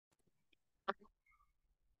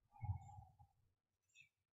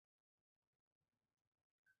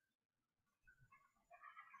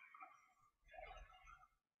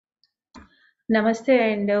Namaste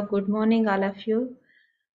and good morning, all of you.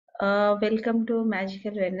 Welcome to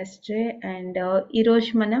Magical Wednesday and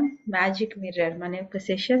ఈరోజు మనం magic mirror మన యొక్క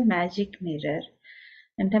session magic mirror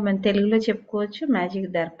అంటే మన తెలుగులో చెప్పుకోవచ్చు మ్యాజిక్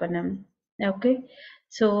దర్పణం. ఓకే,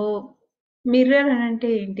 సో మిర్రర్ అని అంటే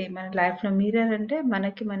ఏంటి? మన లైఫ్లో మిర్రర్ అంటే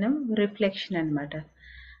మనకి మనం రిఫ్లెక్షన్ అన్నమాట.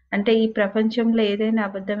 అంటే ఈ ప్రపంచంలో ఏదైనా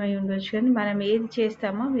అబద్ధమై ఉండొచ్చు కానీ మనం ఏది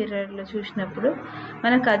చేస్తామో మిర్రర్లో చూసినప్పుడు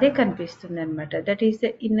మనకు అదే కనిపిస్తుంది అనమాట. That is the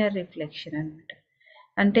inner reflection అనమాట.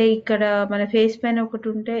 అంటే ఇక్కడ మన ఫేస్ పైన ఒకటి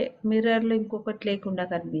ఉంటే మిర్రర్లో ఇంకొకటి లేకుండా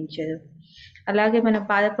కనిపించదు. అలాగే మనం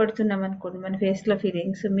బాధపడుతున్నాం అనుకోండి, మన ఫేస్లో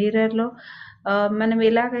ఫీలింగ్స్ మిర్రర్లో మనం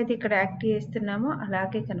ఎలాగైతే ఇక్కడ యాక్ట్ చేస్తున్నామో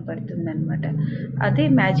అలాగే కనపడుతుంది అనమాట. అదే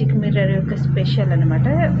మ్యాజిక్ మిర్రర్ యొక్క స్పెషల్ అనమాట.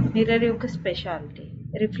 మిర్రర్ యొక్క స్పెషాలిటీ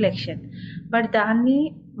రిఫ్లెక్షన్. బట్ దాన్ని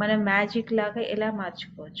మనం మ్యాజిక్ లాగా ఎలా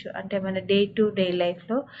మార్చుకోవచ్చు అంటే మన డే టు డే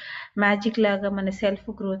లైఫ్లో మ్యాజిక్ లాగా మన సెల్ఫ్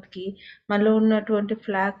గ్రోత్కి మనలో ఉన్నటువంటి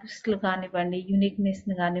ఫ్లాగ్స్లు కానివ్వండి,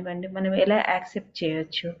 యూనిక్నెస్ని కానివ్వండి, మనం ఎలా యాక్సెప్ట్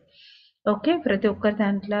చేయొచ్చు. ఓకే, ప్రతి ఒక్కరి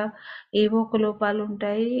దాంట్లో ఏవో ఒక లోపాలు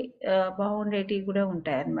ఉంటాయి, బాగుండేటివి కూడా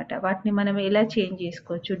ఉంటాయి అన్నమాట. వాటిని మనం ఎలా చేంజ్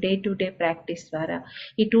చేసుకోవచ్చు డే టు డే ప్రాక్టీస్ ద్వారా,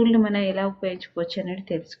 ఈ టూల్ని మనం ఎలా ఉపయోగించుకోవచ్చు అనేది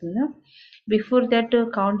తెలుసుకుందాం. Before that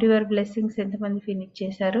count your blessings ఎంతమంది ఫినిష్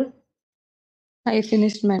చేశారు? I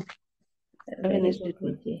finished, ma'am. Very good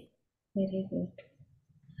Vijay, very good.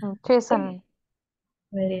 చేశాను.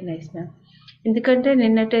 Very nice ma'am. ఎందుకంటే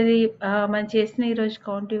నిన్నటిది మనం చేసిన ఈరోజు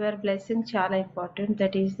కౌంట్ యువర్ బ్లెస్సింగ్ చాలా important.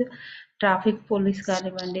 That is traffic police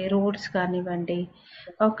కానివ్వండి, రోడ్స్ కానివ్వండి,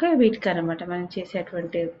 ఓకే, వీటికి అనమాట మనం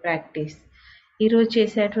చేసేటువంటి ప్రాక్టీస్. ఈరోజు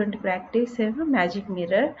చేసేటువంటి ప్రాక్టీస్ ఏమో మ్యాజిక్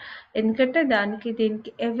మిర్రర్. ఎందుకంటే దానికి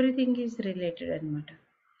దీనికి ఎవ్రీథింగ్ ఈజ్ రిలేటెడ్ అనమాట.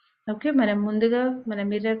 ఓకే, మనం ముందుగా మన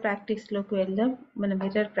మిర్రర్ ప్రాక్టీస్లోకి వెళ్దాం. మన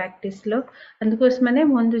మిర్రర్ ప్రాక్టీస్లో అందుకోసమనే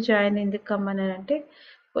ముందు జాయిన్ ఎందుకు కమ్మనంటే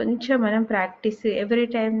కొంచెం మనం ప్రాక్టీస్ ఎవ్రీ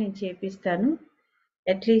టైం నేను చేపిస్తాను.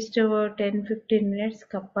 అట్లీస్ట్ 10-15 మినిట్స్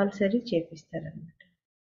కంపల్సరీ చేపిస్తాను అనమాట.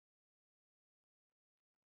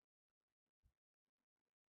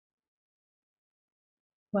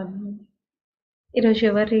 ఈరోజు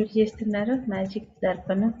ఎవరు రీడ్ చేస్తున్నారు మ్యాజిక్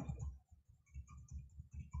దర్పణం?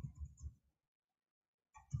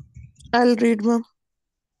 I'll read, ma'am.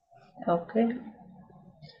 ఓకే,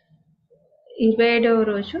 27వ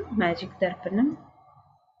రోజు మ్యాజిక్ దర్పణం.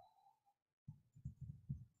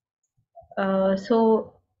 సో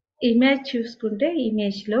ఇమేజ్ చూసుకుంటే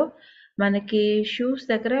ఇమేజ్లో మనకి షూస్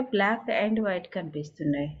దగ్గర బ్లాక్ అండ్ వైట్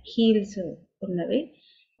కనిపిస్తున్నాయి, హీల్స్ ఉన్నవి.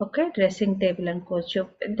 ఓకే, డ్రెస్సింగ్ టేబుల్ అనుకోవచ్చు,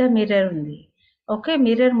 పెద్ద మిర్రర్ ఉంది. ఓకే,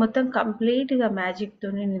 మిర్రర్ మొత్తం కంప్లీట్గా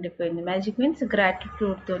మ్యాజిక్తోనే నిండిపోయింది. మ్యాజిక్ మీన్స్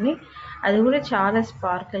గ్రాటిట్యూడ్తోని, అది కూడా చాలా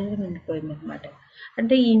స్పార్కల్గా నిండిపోయింది అనమాట.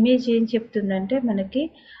 అంటే ఈ ఇమేజ్ ఏం చెప్తుందంటే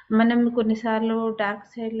మనం కొన్నిసార్లు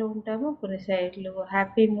డార్క్ సైడ్లో ఉంటాము, కొన్ని సైడ్లో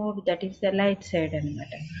happy mood, that is the light side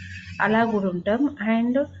అనమాట. అలా కూడా ఉంటాం.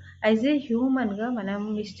 అండ్ యాజ్ ఏ హ్యూమన్గా మనం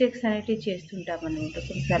మిస్టేక్స్ అనేటివి చేస్తుంటాం అనమాట.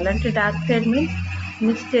 కొన్నిసార్లు అంటే డార్క్ సైడ్ మీన్స్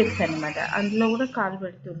మిస్టేక్స్ అనమాట, అందులో కూడా కాలు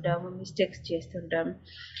పెడుతుంటాము, మిస్టేక్స్ చేస్తుంటాం.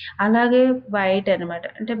 అలాగే వైట్ అనమాట,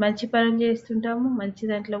 అంటే మంచి పనులు చేస్తుంటాము, మంచి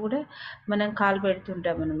దాంట్లో కూడా మనం కాలు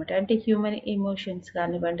పెడుతుంటాం అనమాట. అంటే హ్యూమన్ ఎమోషన్స్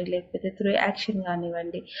కానివ్వండి, లేకపోతే త్రూ యాక్షన్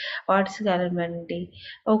కానివ్వండి, వర్డ్స్ కానివ్వండి,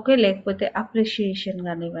 ఓకే, లేకపోతే అప్రిషియేషన్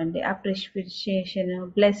కానివ్వండి, అప్రిషియేషన్,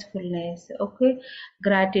 బ్లెస్ఫుల్నెస్, ఓకే,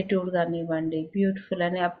 గ్రాటిట్యూడ్ కానివ్వండి, బ్యూటిఫుల్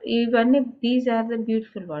అని, ఇవన్నీ these are the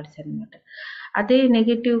beautiful words అనమాట. అదే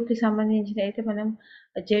నెగిటివ్కి సంబంధించిన అయితే మనం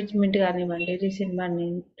జడ్జ్మెంట్ కానివ్వండి,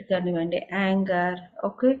 రిసెంట్మెంట్ కానివ్వండి, anger,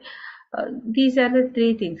 okay, these are the 3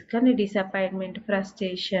 things. కానీ డిసప్పాయింట్మెంట్,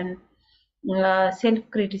 ఫ్రస్ట్రేషన్, సెల్ఫ్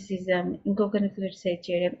క్రిటిసిజం, ఇంకొకరిని క్రిటిసైజ్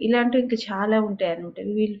చేయడం, ఇలాంటివి ఇంకా చాలా ఉంటాయి అనమాట.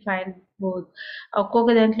 Will find both.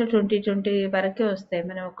 ఒక్కొక్క దాంట్లో 20 వరకే వస్తాయి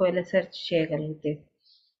మనం ఒకవేళ సెర్చ్ చేయగలిగితే.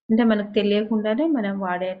 అంటే మనకు తెలియకుండానే మనం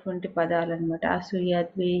వాడేటువంటి పదాలు అనమాట. అసూయ,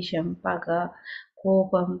 ద్వేషం, పగ,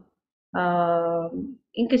 కోపం,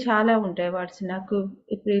 ఇంకా చాలా ఉంటాయి వర్డ్స్. నాకు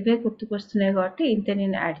ఇప్పుడు ఇవే గుర్తుకొస్తున్నాయి కాబట్టి ఇంత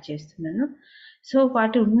నేను యాడ్ చేస్తున్నాను. సో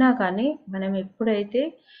వాటి ఉన్నా కానీ మనం ఎప్పుడైతే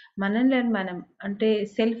మనల్ని మనం అంటే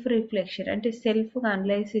సెల్ఫ్ రిఫ్లెక్షన్ అంటే సెల్ఫ్గా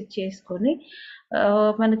అనలైసిస్ చేసుకొని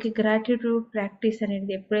మనకి గ్రాటిట్యూడ్ ప్రాక్టీస్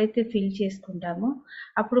అనేది ఎప్పుడైతే ఫీల్ చేసుకుంటామో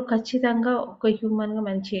అప్పుడు ఖచ్చితంగా ఒక హ్యూమన్గా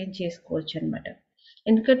మనం చేంజ్ చేసుకోవచ్చు అనమాట.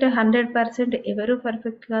 ఎందుకంటే 100% ఎవరు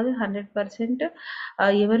పర్ఫెక్ట్ కాదు, 100%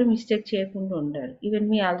 ఎవరు మిస్టేక్ చేయకుండా ఉండరు. ఈవెన్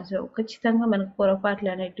మీ ఆల్సో ఖచ్చితంగా మనకు పొరపాట్లు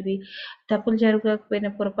అనేటివి, తప్పులు జరగకపోయినా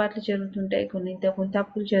పొరపాట్లు జరుగుతుంటాయి, కొన్ని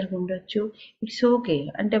తప్పులు జరిగి ఉండొచ్చు. ఇట్స్ ఓకే,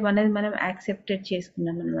 అంటే మనది మనం యాక్సెప్టెడ్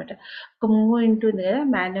చేసుకున్నాం అనమాట. ఒక మూవీ ఉంటుంది కదా,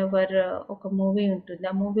 మ్యాన్ ఓవర్, ఒక మూవీ ఉంటుంది.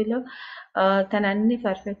 ఆ మూవీలో తను అన్ని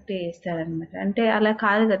పర్ఫెక్ట్ చేస్తాడనమాట. అంటే అలా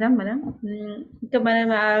కాదు కదా మనం, ఇంకా మనం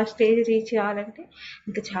ఆ స్టేజ్ రీచ్ కావాలంటే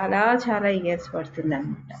ఇంకా చాలా చాలా ఇయర్స్ పడుతుంది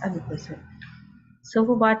అనమాట. అందుకోసం సో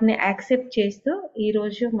వాటిని యాక్సెప్ట్ చేస్తూ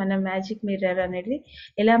ఈరోజు మన మ్యాజిక్ మిర్రర్ అనేది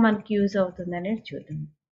ఎలా మనకి యూజ్ అవుతుంది అనేది చూద్దాం.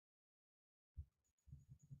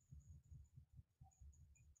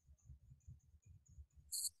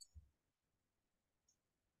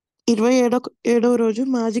 ఇరవై ఏడవ రోజు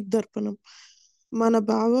మ్యాజిక్ దర్పణం. మన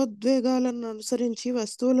భావోద్వేగాలను అనుసరించి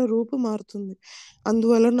వస్తువుల రూపు మారుతుంది.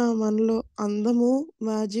 అందువలన మనలో అందము,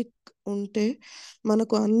 మ్యాజిక్ ఉంటే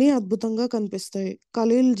మనకు అన్నీ అద్భుతంగా కనిపిస్తాయి.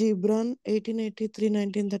 ఖలీల్ జిబ్రాన్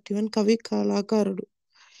 1883-1931 కవి, కళాకారుడు.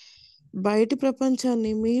 బయటి ప్రపంచాన్ని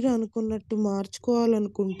మీరు అనుకున్నట్టు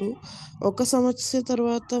మార్చుకోవాలనుకుంటూ ఒక సమస్య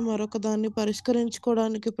తర్వాత మరొక దాన్ని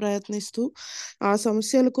పరిష్కరించుకోవడానికి ప్రయత్నిస్తూ ఆ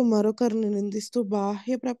సమస్యలకు మరొకరిని నిందిస్తూ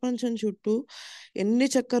బాహ్య ప్రపంచం చుట్టూ ఎన్ని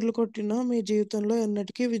చక్కర్లు కొట్టినా మీ జీవితంలో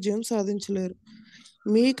ఎన్నటికీ విజయం సాధించలేరు.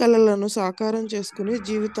 మీ కలలను సాకారం చేసుకుని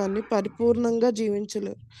జీవితాన్ని పరిపూర్ణంగా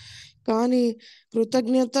జీవించలేరు. కానీ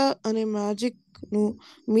కృతజ్ఞత అనే మ్యాజిక్ను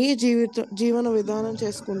మీ జీవన విధానం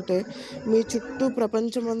చేసుకుంటే మీ చుట్టూ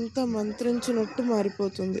ప్రపంచమంతా మంత్రించినట్టు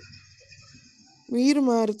మారిపోతుంది. మీరు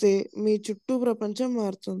మారితే మీ చుట్టూ ప్రపంచం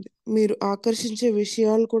మారుతుంది. మీరు ఆకర్షించే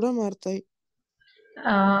విషయాలు కూడా మారుతాయి.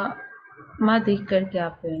 మాది ఇక్కడికి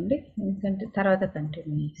ఆపేయండి, ఎందుకంటే తర్వాత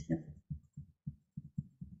కంటిన్యూ చేస్తాం.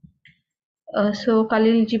 సో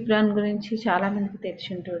ఖలీల్ జిబ్రాన్ గురించి చాలా మందికి తెలిసి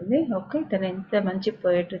ఉంటుంది. ఓకే, తను ఎంత మంచి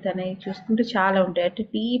పోయిట్, తనవి చూసుకుంటే చాలా ఉంటాయి, అంటే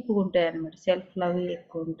డీప్గా ఉంటాయి అనమాట, సెల్ఫ్ లవ్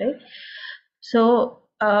ఎక్కువ ఉంటాయి. సో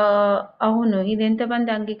అవును, ఇది ఎంతమంది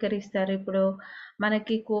అంగీకరిస్తారు? ఇప్పుడు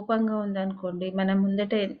మనకి కోపంగా ఉందనుకోండి, మన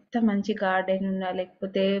ముందట ఎంత మంచి గార్డెన్ ఉన్నా,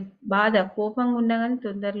 లేకపోతే బాధ, కోపంగా ఉన్నా కానీ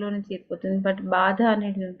తొందరలోనే తీరిపోతుంది, బట్ బాధ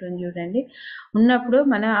అనేది ఉంటుంది చూడండి, ఉన్నప్పుడు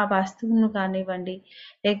మనం ఆ వస్తువును కానివ్వండి,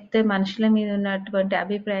 లేకపోతే మనుషుల మీద ఉన్నటువంటి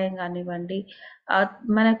అభిప్రాయం కానివ్వండి,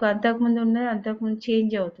 మనకు అంతకుముందు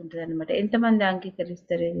చేంజ్ అవుతుంటుంది అనమాట. ఎంతమంది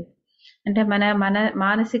అంగీకరిస్తారు ఇది? అంటే మన మన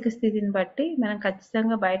మానసిక స్థితిని బట్టి మనం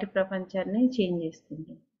ఖచ్చితంగా బయట ప్రపంచాన్ని చేంజ్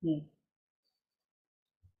చేసుకుంటాం.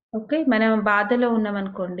 ఓకే, మనం బాధలో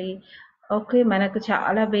ఉన్నామనుకోండి, ఓకే, మనకు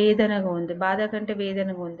చాలా వేదనగా ఉంది, బాధ కంటే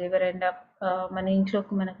వేదనగా ఉంది, ఎవరైనా మన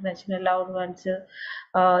ఇంట్లోకి మనకు నచ్చిన లవ్డ్ వన్స్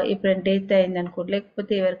ఎప్పుడైనా డెత్ అయిందనుకోండి,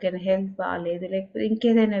 లేకపోతే ఎవరికైనా హెల్త్ బాగాలేదు, లేకపోతే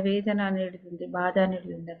ఇంకేదైనా వేదన అనేది ఉంది, బాధ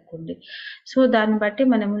అనేది ఉంది అనుకోండి, సో దాన్ని బట్టి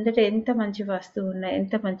మన ముందట ఎంత మంచి వస్తువు ఉన్నా,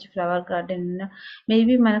 ఎంత మంచి ఫ్లవర్ గార్డెన్ ఉన్నా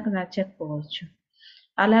మేబీ మనకు నచ్చకపోవచ్చు.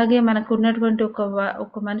 అలాగే మనకు ఉన్నటువంటి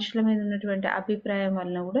ఒక మనుషుల మీద ఉన్నటువంటి అభిప్రాయం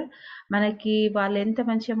వలన కూడా మనకి వాళ్ళు ఎంత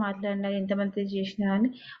మంచిగా మాట్లాడినా, ఎంత మంచిగా చేసినా కానీ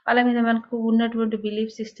వాళ్ళ మీద మనకు ఉన్నటువంటి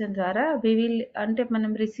బిలీఫ్ సిస్టమ్ ద్వారా అంటే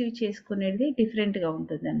మనం రిసీవ్ చేసుకునేది డిఫరెంట్గా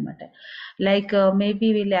ఉంటుంది అనమాట. లైక్ మేబీ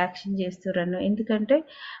వీళ్ళు యాక్షన్ చేస్తురను, ఎందుకంటే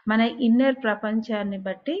మన ఇన్నర్ ప్రపంచాన్ని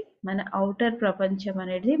బట్టి మన అవుటర్ ప్రపంచం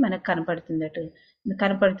అనేది మనకు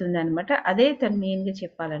కనపడుతుంది అనమాట. అదే తను మెయిన్గా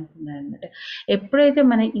చెప్పాలనుకున్నాను అనమాట. ఎప్పుడైతే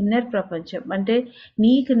మన ఇన్నర్ ప్రపంచం అంటే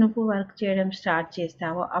నీకు నువ్వు వర్క్ చేయడం స్టార్ట్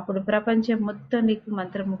చేస్తావో, అప్పుడు ప్రపంచం మొత్తం నీకు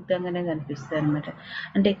మంత్రముగ్ధంగానే కనిపిస్తుంది అనమాట.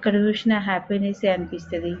 అంటే ఎక్కడ చూసినా హ్యాపీనెస్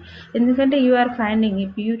అనిపిస్తుంది, ఎందుకంటే యు ఆర్ ఫైండింగ్ ఈ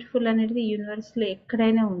బ్యూటిఫుల్ అనేది యూనివర్స్లో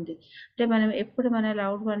ఎక్కడైనా ఉంది. అంటే మనం ఎప్పుడు మన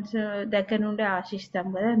లవ్డ్ వన్స్ దగ్గర నుండి ఆశిస్తాం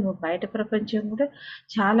కదా, నువ్వు బయట ప్రపంచం కూడా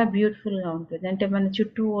చాలా బ్యూటిఫుల్గా ఉంటుంది. అంటే మన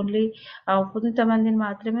చుట్టూ ఓన్లీ కొంతమందిని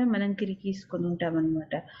మాత్రమే మనం గిరిగీసుకొని ఉంటాం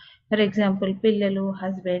అనమాట. ఫర్ ఎగ్జాంపుల్ పిల్లలు,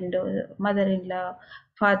 husband, mother in law,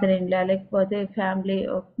 father in law, లేకపోతే ఫ్యామిలీ,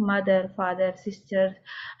 మదర్, ఫాదర్, సిస్టర్స్,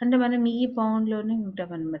 అంటే మనం ఈ బౌండ్లోనే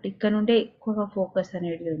ఉంటాం అనమాట. ఇక్కడ నుండే ఎక్కువగా ఫోకస్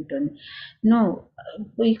అనేది ఉంటుంది. No,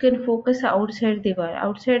 you can focus out side the world.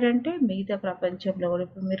 Out side అంటే మిగతా ప్రపంచంలో కూడా.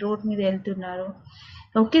 ఇప్పుడు మీరు రోడ్ మీద వెళ్తున్నారు,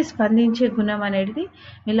 ఓకే, స్పందించే గుణం అనేది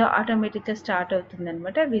మీలో ఆటోమేటిక్గా స్టార్ట్ అవుతుంది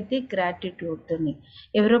అనమాట, విత్ ది గ్రాటిట్యూడ్తోని.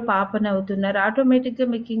 ఎవరో పాపన అవుతున్నారు, ఆటోమేటిక్గా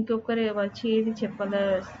మీకు ఇంకొకరు వచ్చి ఏది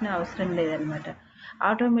చెప్పాల్సిన అవసరం లేదనమాట.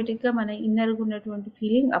 ఆటోమేటిక్గా మన ఇన్నర్గా ఉన్నటువంటి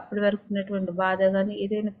ఫీలింగ్, అప్పటి వరకు ఉన్నటువంటి బాధ కానీ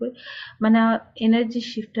ఏదైనా పోయి మన ఎనర్జీ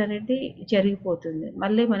షిఫ్ట్ అనేది జరిగిపోతుంది.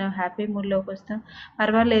 మళ్ళీ మనం హ్యాపీ మూడ్లోకి వస్తాం,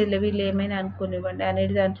 పర్వాలేదులే వీళ్ళు ఏమైనా అనుకోనివ్వండి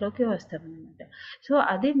అనేది దాంట్లోకి వస్తాం అనమాట. సో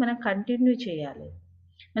అది మనం కంటిన్యూ చేయాలి.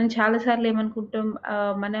 మనం చాలాసార్లు ఏమనుకుంటాం,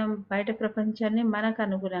 మనం బయట ప్రపంచాన్ని మనకు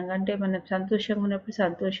అనుగుణంగా, అంటే మనం సంతోషంగా ఉన్నప్పుడు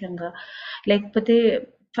సంతోషంగా, లేకపోతే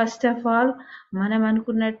ఫస్ట్ ఆఫ్ ఆల్ మనం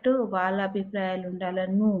అనుకున్నట్టు వాళ్ళ అభిప్రాయాలు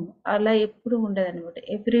ఉండాలను, అలా ఎప్పుడు ఉండదనమాట.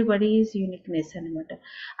 ఎవ్రీబడి ఈజ్ యూనిక్నెస్ అనమాట.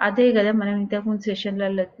 అదే కదా మనం ఇంతకుముందు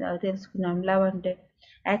సెషన్లలో తెలుసుకున్నాం, లవ్ అంటే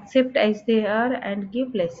accept as they are and give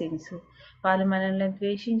blessings. వాళ్ళు మనల్ని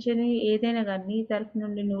ద్వేషించని ఏదైనా కానీ నీ తరపు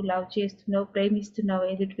నుండి నువ్వు లవ్ చేస్తున్నావు, ప్రేమిస్తున్నావు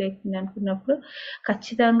ఎదుటి వ్యక్తిని అనుకున్నప్పుడు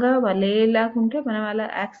ఖచ్చితంగా వాళ్ళు ఎలాగుంటే మనం అలా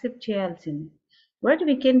యాక్సెప్ట్ చేయాల్సింది. But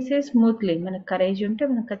we can say smoothly, మనకు కరేజ్ ఉంటే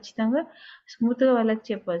మనం ఖచ్చితంగా స్మూత్గా వాళ్ళకి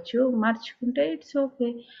చెప్పొచ్చు. మార్చుకుంటే ఇట్స్ ఓకే,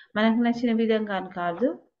 మనకు నచ్చిన విధంగా అని కాదు,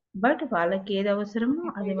 బట్ వాళ్ళకి ఏది అవసరమో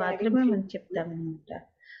అది మాత్రమే మనం చెప్తామన్నమాట.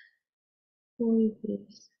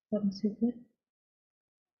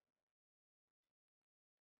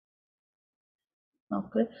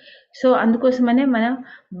 ఓకే. సో, అందుకోసమనే మనం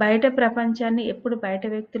బయట ప్రపంచాన్ని ఎప్పుడు బయట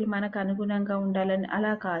వ్యక్తులు మనకు అనుగుణంగా ఉండాలని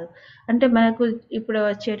అలా కాదు. అంటే మనకు ఇప్పుడు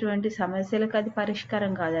వచ్చేటువంటి సమస్యలకు అది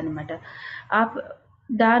పరిష్కారం కాదనమాట. ఆప్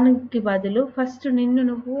దానికి బదులు ఫస్ట్ నిన్ను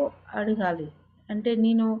నువ్వు అడగాలి. అంటే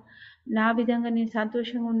నా విధంగా నేను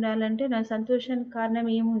సంతోషంగా ఉండాలంటే, నా సంతోషానికి కారణం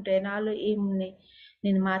ఏముంటాయి? నాలో ఏమున్నాయి?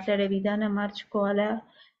 నేను మాట్లాడే విధానం మార్చుకోవాలా?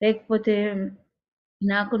 లేకపోతే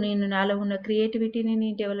నాలో ఉన్న క్రియేటివిటీని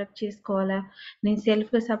నేను డెవలప్ చేసుకోవాలా? నేను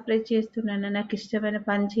సెల్ఫ్‌గా సప్రెస్ చేస్తున్నానా? నాకిష్టమైన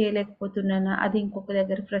పని చేయలేకపోతున్నానా? అది ఇంకొక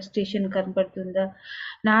దగ్గర ఫ్రస్ట్రేషన్ కనపడుతుందా?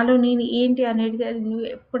 నాలో నేను ఏంటి అనేది అది నువ్వు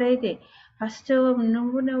ఎప్పుడైతే ఫస్ట్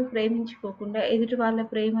నువ్వు ప్రేమించుకోకుండా ఎదుటి వాళ్ళ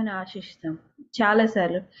ప్రేమను ఆశిస్తాం. చాలా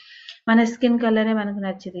సార్లు. మన స్కిన్ కలరే మనకు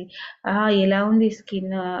నచ్చది. ఎలా ఉంది స్కిన్?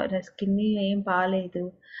 నా స్కిన్ ఏం బాలేదు.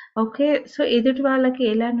 ఓకే. సో, ఎదుటి వాళ్ళకి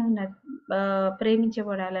ఎలా నువ్వు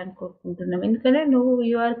ప్రేమించబడాలని కోరుకుంటున్నావు. ఎందుకంటే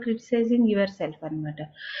you are criticising your self అనమాట.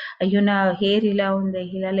 అయ్యో! నా హెయిర్ ఇలా ఉంది.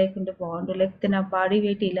 ఇలా లేకుంటే బాగుండు. లేకపోతే నా బాడీ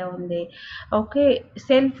వెయిట్ ఇలా ఉంది. ఓకే.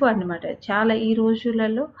 సెల్ఫ్ అనమాట. చాలా ఈ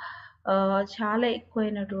రోజులలో చాలా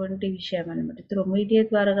ఎక్కువైనటువంటి విషయం అనమాట. త్రూ మీడియా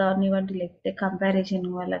ద్వారా గానివ్వండి, లేకపోతే కంపారిజన్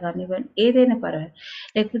వల్ల గానివ్వండి, ఏదైనా పర్వాలేదు.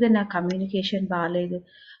 లేకపోతే నా కమ్యూనికేషన్ బాలేదు.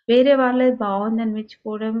 వేరే వాళ్ళది బావుందని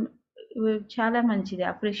మెచ్చుకోవడం చాలా మంచిది.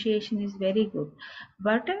 Appreciation is very good.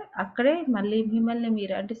 But అక్కడే మళ్ళీ మిమ్మల్ని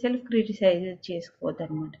మీరు అంటే సెల్ఫ్ క్రిటిసైజ్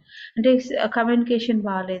చేసుకోవద్దనమాట. అంటే కమ్యూనికేషన్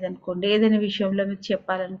బాలేదనుకోండి, ఏదైనా విషయంలో మీకు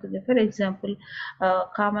చెప్పాలనుకుంది. ఫర్ ఎగ్జాంపుల్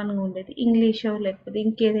కామన్‌గా ఉండేది ఇంగ్లీషో లేకపోతే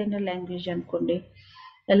ఇంకేదైనా లాంగ్వేజ్ అనుకోండి.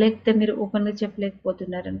 లేకపోతే మీరు ఓపెన్‌గా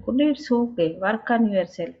చెప్పలేకపోతున్నారనుకోండి, it's okay. Work on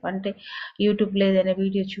your self. అంటే యూట్యూబ్‌లో ఏదైనా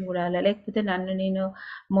వీడియో చూడాలా? లేకపోతే నన్ను నేను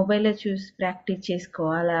మొబైల్‌లో చూసి ప్రాక్టీస్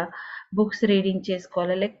చేసుకోవాలా? బుక్స్ రీడింగ్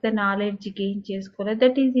చేసుకోవాలా? లేకపోతే నాలెడ్జ్ గెయిన్ చేసుకోవాలా?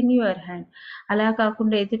 That is in your hand. అలా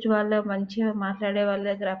కాకుండా ఎదుటి వాళ్ళ మంచిగా మాట్లాడే వాళ్ళ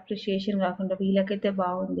దగ్గర అప్రిషియేషన్ కాకుండా వీళ్ళకైతే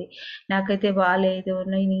బాగుంది, నాకైతే బాలేదు,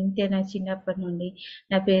 నేను ఇంతే నా చిన్నప్పటి నుండి,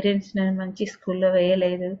 నా పేరెంట్స్ నన్ను మంచి స్కూల్లో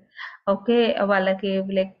వేయలేదు. ఓకే. వాళ్ళకి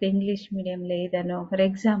లేకపోతే ఇంగ్లీష్ మీడియం లేదనో ఫర్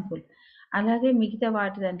ఎగ్జాంపుల్. అలాగే మిగతా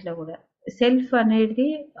వాటి దాంట్లో గూడా. సెల్ఫ్ అనేది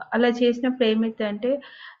అలా చేసినప్పుడు ఏమైద్దంటే,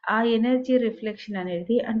 ఆ ఎనర్జీ రిఫ్లెక్షన్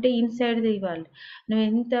అనేది అంటే ఇన్‌సైడ్‌ది ఇవ్వాలి.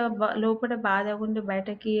 నువ్వెంత లోపల బాధగుండి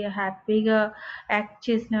బయటకి హ్యాపీగా యాక్ట్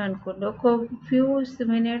చేసినావనుకోండి, ఒక ఫ్యూ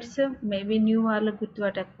మినిట్స్ మేబీ న్యూ వాళ్ళకి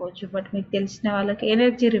గుర్తుపట్టకపోవచ్చు. బట్ మీకు తెలిసిన వాళ్ళకి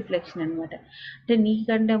ఎనర్జీ రిఫ్లెక్షన్ అనమాట. అంటే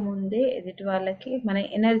నీకంటే ముందే ఎదుటి వాళ్ళకి మన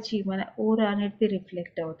ఎనర్జీ, మన ఊర అనేది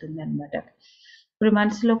రిఫ్లెక్ట్ అవుతుందనమాట. ఇప్పుడు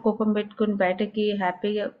మనసులో కోపం పెట్టుకొని బయటకి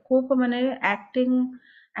హ్యాపీగా కోపం అనేది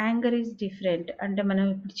యాంగర్ ఈజ్ డిఫరెంట్. అంటే మనం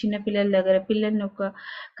ఇప్పుడు చిన్న పిల్లల దగ్గర పిల్లల్ని ఒక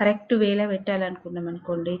కరెక్ట్ వేలో పెట్టాలనుకున్నాం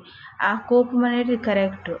అనుకోండి, ఆ కోపం అనేది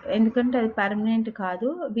కరెక్ట్. ఎందుకంటే అది పర్మనెంట్ కాదు.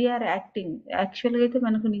 We are acting. యాక్చువల్‌గా అయితే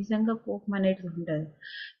మనకు నిజంగా కోపం అనేది ఉండదు.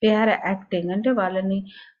 వీఆర్ యాక్టింగ్ అంటే వాళ్ళని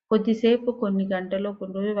కొద్దిసేపు, కొన్ని గంటలో,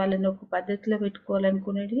 కొన్ని రోజులు వాళ్ళని ఒక పద్ధతిలో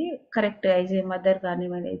పెట్టుకోవాలనుకునేది కరెక్ట్. యాజ్ ఏ మదర్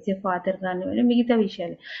కానివ్వండి, యాజ్ ఏ ఫాదర్ కానివ్వండి, మిగతా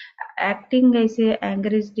విషయాలు. Acting as a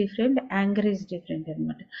anger is different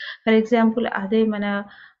అనమాట. ఫర్ ఎగ్జాంపుల్ అదే మన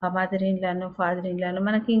మదర్ ఇన్ లానో, ఫాదర్ ఇన్ లానో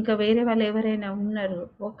మనకి ఇంకా వేరే వాళ్ళు ఎవరైనా ఉన్నారు.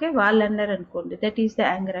 ఓకే. వాళ్ళు అన్నారనుకోండి, దట్ ఈస్ ద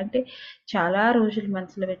యాంగర్. అంటే చాలా రోజులు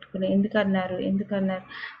మనసులో పెట్టుకొని ఎందుకన్నారు? ఎందుకన్నారు?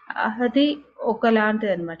 అది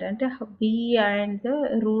ఒకలాంటిదనమాట. అంటే అండ్ ద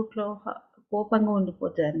రూట్‌లో కోపంగా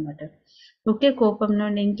ఉండిపోతదనమాట. ఓకే. కోపం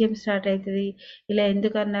నుండి ఇంకేం స్టార్ట్ అయితది? ఇలా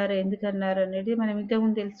ఎందుకన్నారు? ఎందుకన్నారు? అనేది మనం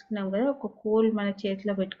ఇంతకుముందు తెలుసుకున్నాం గదా! ఒక కోల్ మన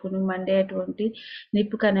చేతిలో పెట్టుకొని మండేటువంటి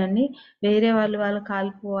నిప్పు కణాన్ని వేరే వాళ్ళు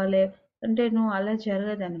కాలిపోవాలి అంటే అలా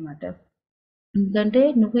జరగదనమాట. ఎందుకంటే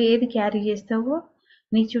నువ్వు ఏది క్యారీ చేస్తావో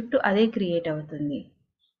నీ చుట్టూ అదే క్రియేట్ అవుతుంది.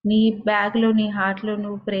 నీ బ్యాగ్‌లో, నీ హార్ట్‌లో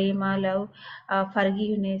నువ్వు ప్రేమ, లవ్,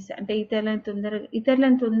 ఫర్‌గివ్‌నెస్ అంటే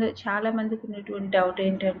ఇతరులను చాలా మందికి ఉన్నటువంటి డౌట్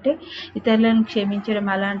ఏంటంటే ఇతరులను క్షమించడం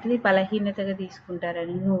అలాంటిది బలహీనతగా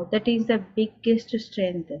తీసుకుంటారని. No, that is the biggest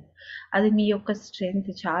strength. అది మీ యొక్క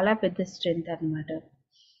స్ట్రెంగ్త్. చాలా పెద్ద స్ట్రెంగ్త్ అన్నమాట.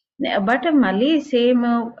 బట్ మళ్ళీ సేమ్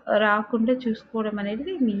రాకుండా చూసుకోవడం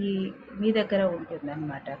అనేది మీ దగ్గర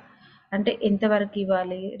ఉంటుందన్నమాట. అంటే ఎంతవరకు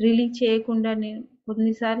ఇవ్వాలి? రిలీజ్ చేయకుండా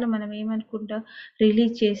కొన్నిసార్లు మనం ఏమనుకుంటాం,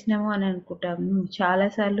 రిలీజ్ చేసినాము అని అనుకుంటాము. చాలా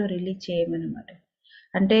సార్లు రిలీజ్ చేయమనమాట.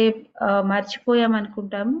 అంటే మర్చిపోయాం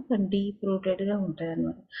అనుకుంటాము. కానీ డీప్ రూటెడ్‌గా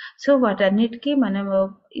ఉంటదనమాట. సో, వాటన్నిటికి మనము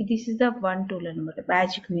this is the one tool అనమాట.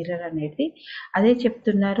 మ్యాజిక్ మిర్రర్ అనేది. అదే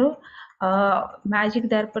చెప్తున్నారు. మ్యాజిక్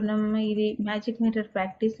దర్పణం ఇది మ్యాజిక్ మిర్రర్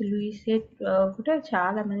ప్రాక్టీస్ లూయిసెట్ కూడా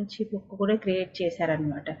చాలా మంచి బుక్ కూడా క్రియేట్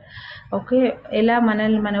చేశారనమాట. ఓకే. ఎలా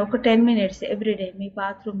మనల్ని మనం ఒక 10 మినిట్స్ ఎవ్రీడే మీ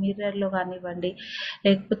బాత్రూమ్ మిర్రర్‌లో కానివ్వండి,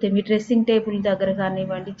 లేకపోతే మీ డ్రెస్సింగ్ టేబుల్ దగ్గర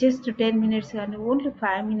కానివ్వండి, జస్ట్ 10 మినిట్స్ కానీ ఓన్లీ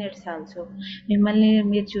 5 మినిట్స్ ఆల్సో మిమ్మల్ని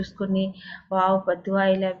మీరు చూసుకొని, వావ్! పద్దు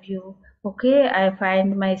I love you. Okay. I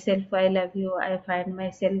find my self I love you. I find my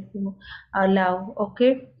self love. Okay.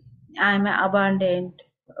 I am abundant.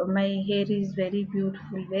 My hair is very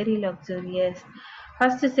beautiful, very luxurious.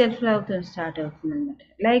 First self లవ్తో start అవుతుంది అనమాట.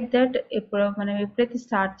 Like that ఇప్పుడు మనం ఎప్పుడైతే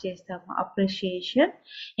start చేస్తామో appreciation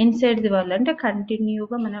inside the world, అంటే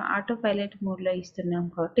కంటిన్యూగా మనం auto pilot మోడ్లో ఇస్తున్నాం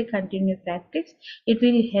కాబట్టి continue practice it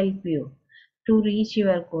will help you to reach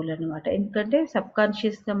your goal అనమాట. ఎందుకంటే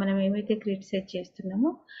సబ్కాన్షియస్గా మనం ఏమైతే క్రిటిసైజ్ చేస్తున్నామో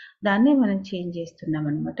దాన్ని మనం చేంజ్ చేస్తున్నాం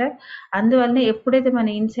అనమాట. అందువల్ల ఎప్పుడైతే మన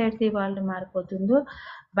ఇన్సైడ్ ది వరల్డ్ మారిపోతుందో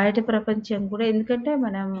బయట ప్రపంచం కూడా, ఎందుకంటే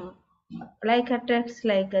మనం లైక్ అట్రాక్ట్స్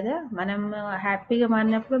లైక్ కదా, మనం హ్యాపీగా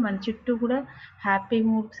మారినప్పుడు మన చుట్టూ కూడా హ్యాపీ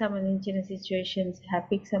మూడ్కి సంబంధించిన సిచ్యువేషన్స్,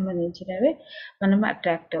 హ్యాపీకి సంబంధించినవే మనం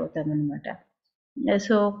అట్రాక్ట్ అవుతాం అనమాట.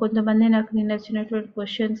 సో కొంతమంది నాకు నిన్న వచ్చినటువంటి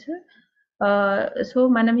క్వశ్చన్స్, సో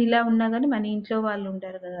మనం ఇలా ఉన్నా కానీ మన ఇంట్లో వాళ్ళు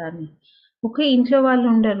ఉంటారు కదా అని. ఓకే, ఇంట్లో వాళ్ళు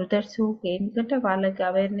ఉండరు, దట్స్ ఓకే. ఎందుకంటే వాళ్ళకి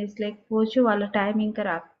అవేర్నెస్ లేకపోవచ్చు, వాళ్ళ టైం ఇంకా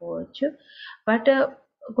రాకపోవచ్చు. బట్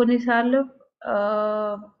కొన్నిసార్లు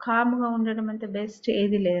కామ్గా ఉండడం అంటే బెస్ట్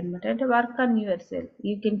ఏది లేదనమాట. అంటే work on your self,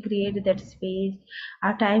 you can create that space.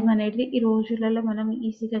 ఆ టైం అనేది ఈ రోజులలో మనం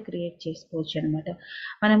ఈజీగా క్రియేట్ చేసుకోవచ్చు అనమాట.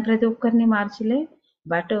 మనం ప్రతి ఒక్కరిని మార్చలే,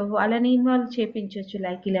 బట్ వాళ్ళని ఇన్వాల్వ్ చేపించవచ్చు.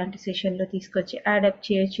 లైక్ ఇలాంటి సెషన్లో తీసుకొచ్చి అడాప్ట్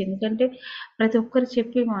చేయొచ్చు. ఎందుకంటే ప్రతి ఒక్కరు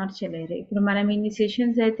చెప్పి మార్చలేరు. ఇప్పుడు మనం ఇన్ని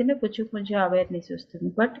సెషన్స్ అయితేనే కొంచెం కొంచెం అవేర్నెస్ వస్తుంది.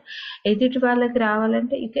 బట్ ఎదుటి వాళ్ళకి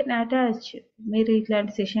రావాలంటే యూ కెన్ అటాచ్. మీరు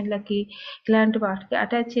ఇట్లాంటి సెషన్లకి, ఇలాంటి వాటికి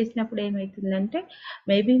అటాచ్ చేసినప్పుడు ఏమవుతుందంటే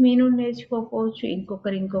మేబీ మీ నుండి నేర్చుకోకపోవచ్చు,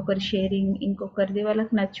 ఇంకొకరి షేరింగ్, ఇంకొకరిది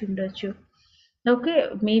వాళ్ళకి నచ్చి ఉండొచ్చు. ఓకే,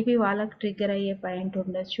 మేబీ వాళ్ళకి ట్రిగ్గర్ అయ్యే పాయింట్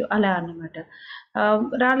ఉండొచ్చు, అలా అన్నమాట.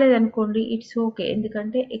 రాలేదనుకోండి, ఇట్స్ ఓకే.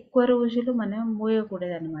 ఎందుకంటే ఎక్కువ రోజులు మనం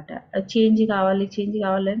మోయకూడదు అనమాట. చేంజ్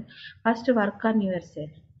కావాలని first work on your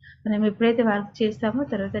self. మనం ఎప్పుడైతే వర్క్ చేస్తామో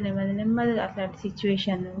తర్వాత నెమ్మదిగా అట్లాంటి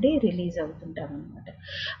సిచ్యువేషన్ నుండి రిలీజ్ అవుతుంటాం అనమాట.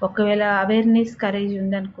 ఒకవేళ అవేర్నెస్, కరేజ్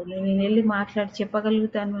ఉందనుకోండి, నేను వెళ్ళి మాట్లాడి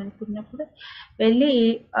చెప్పగలుగుతాను అనుకున్నప్పుడు వెళ్ళి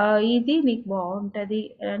ఇది నీకు బాగుంటుంది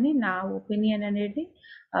అని నా ఒపీనియన్ అనేది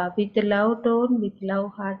with love tone, with love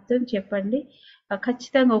హార్ట్తో చెప్పండి.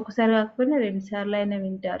 ఖచ్చితంగా ఒకసారి కాకపోయినా 2 సార్లు అయినా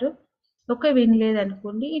వింటారు. Okay,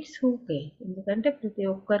 వినలేదనుకోండి, it's okay. ఎందుకంటే ప్రతి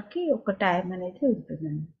ఒక్కరికి ఒక టైం అనేది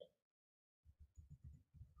ఉంటుందన్నమాట.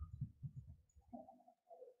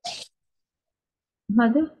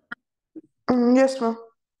 Madhu, yes ma'am.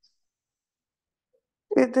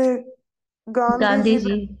 ఇది Gandhiji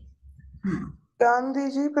Gandhiji.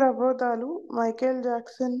 Gandhiji ప్రబోధాలు, Michael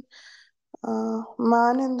Jackson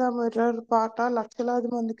man in the mirror పాట లక్షలాది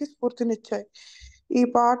మందికి స్ఫూర్తినిచ్చాయి. ఈ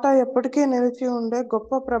పాట ఎప్పటికీ నిలిచి ఉండే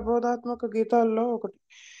గొప్ప ప్రబోధాత్మక గీతాల్లో ఒకటి.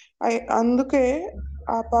 అందుకే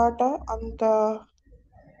ఆ పాట అంత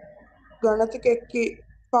గణతికెక్కి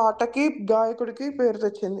పాటకి, గాయకుడికి పేరు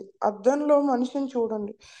తెచ్చింది. అద్దంలో మనిషిని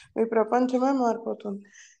చూడండి, మీ ప్రపంచమే మారిపోతుంది.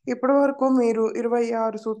 ఇప్పటి వరకు మీరు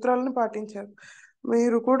 26 సూత్రాలను పాటించారు.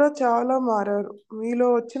 మీరు కూడా చాలా మారారు. మీలో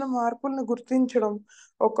వచ్చిన మార్పుల్ని గుర్తించడం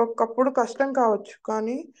ఒక్కొక్కప్పుడు కష్టం కావచ్చు,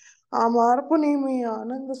 కానీ ఆ మార్పుని మీ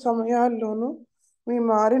ఆనంద సమయాల్లోనూ, మీ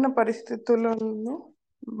మారిన పరిస్థితుల్లోనూ,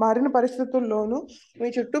 మీ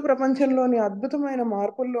చుట్టూ ప్రపంచంలోని అద్భుతమైన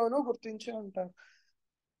మార్పుల్లోనూ గుర్తించి ఉంటారు.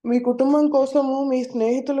 మీ కుటుంబం కోసము, మీ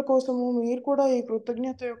స్నేహితుల కోసము మీరు కూడా ఈ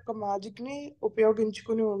కృతజ్ఞత యొక్క మ్యాజిక్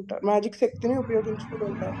శక్తిని ఉపయోగించుకుని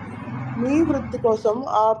ఉంటారు. మీ వృద్ధి కోసం,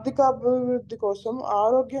 ఆర్థిక అభివృద్ధి కోసం,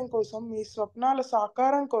 ఆరోగ్యం కోసం, మీ స్వప్నాల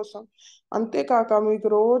సాకారం కోసం, అంతేకాక మీకు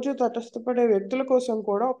రోజు తటస్థపడే వ్యక్తుల కోసం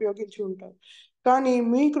కూడా ఉపయోగించి ఉంటారు. కానీ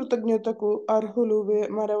మీ కృతజ్ఞతకు అర్హులు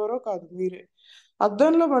మరెవరో కాదు, మీరే.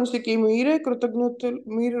 అద్దంలో మనిషికి మీరు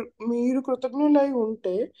కృతజ్ఞులై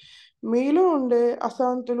ఉంటే మీలో ఉండే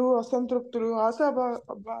అసంతృప్తులు,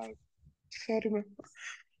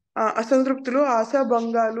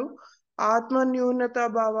 ఆశాభంగాలు, ఆత్మన్యూనత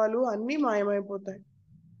భావాలు అన్నీ మాయమైపోతాయి.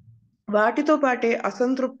 వాటితో పాటే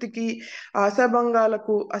అసంతృప్తికి,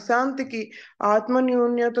 ఆశాభంగాలకు, అశాంతికి,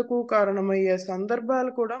 ఆత్మన్యూన్యతకు కారణమయ్యే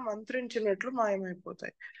సందర్భాలు కూడా మంత్రించినట్లు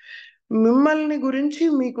మాయమైపోతాయి. మిమ్మల్ని గురించి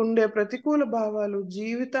మీకుండే ప్రతికూల భావాలు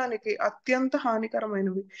జీవితానికి అత్యంత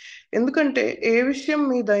హానికరమైనవి. ఎందుకంటే ఏ విషయం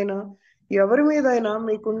మీదైనా, ఎవరి మీదైనా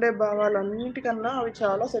మీకుండే భావాలన్నిటికన్నా అవి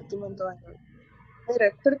చాలా శక్తివంతమైనవి. మీరు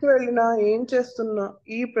ఎక్కడికి వెళ్ళినా, ఏం చేస్తున్నా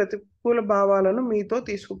ఈ ప్రతికూల భావాలను మీతో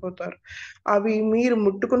తీసుకుపోతారు. అవి మీరు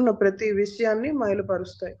ముట్టుకున్న ప్రతి విషయాన్ని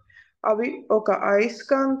మైలుపరుస్తాయి. అవి ఒక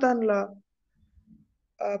అయస్కాంతంలా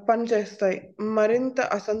పనిచేస్తాయి. మరింత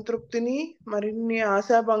అసంతృప్తిని, మరిన్ని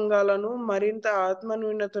ఆశాభంగాలను, మరింత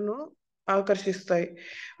ఆత్మన్యూనతను ఆకర్షిస్తాయి.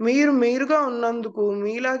 మీరు మీరుగా ఉన్నందుకు,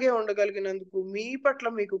 మీలాగే ఉండగలిగినందుకు మీ పట్ల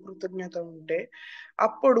మీకు కృతజ్ఞత ఉంటే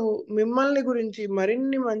అప్పుడు మిమ్మల్ని గురించి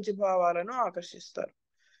మరిన్ని మంచి భావాలను ఆకర్షిస్తారు.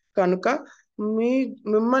 కనుక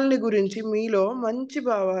మిమ్మల్ని గురించి మీలో మంచి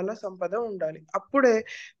భావాల సంపద ఉండాలి. అప్పుడే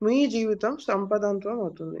మీ జీవితం సంపదంతం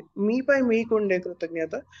అవుతుంది. మీపై మీకుండే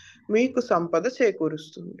కృతజ్ఞత మీకు సంపద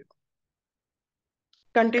చేకూరుస్తుంది.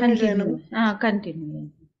 కంటిన్యూ చేయను. కంటిన్యూ.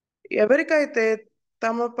 ఎవరికైతే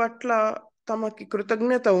తమ పట్ల తమకి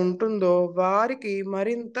కృతజ్ఞత ఉంటుందో వారికి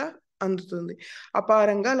మరింత అందుతుంది,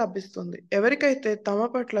 అపారంగా లభిస్తుంది. ఎవరికైతే తమ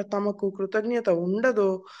పట్ల తమకు కృతజ్ఞత ఉండదో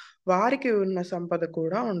వారికి ఉన్న సంపద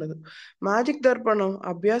కూడా ఉండదు. మ్యాజిక్ దర్పణం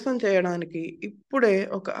అభ్యాసం చేయడానికి ఇప్పుడే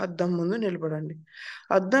ఒక అద్దం ముందు నిలబడండి.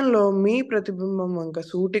 అద్దంలో మీ ప్రతిబింబం వంక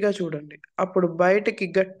సూటిగా చూడండి. అప్పుడు బయటికి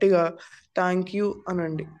గట్టిగా థ్యాంక్ యూ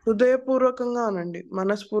అనండి. హృదయపూర్వకంగా అనండి,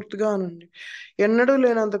 మనస్ఫూర్తిగా అనండి, ఎన్నడూ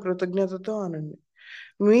లేనంత కృతజ్ఞతతో అనండి.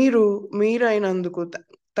 మీరైనందుకు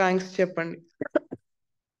థ్యాంక్స్ చెప్పండి.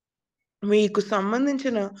 మీకు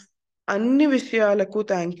సంబంధించిన అన్ని విషయాలకు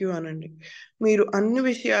థ్యాంక్ యూ అనండి. మీరు అన్ని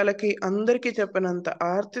విషయాలకి అందరికీ చెప్పినంత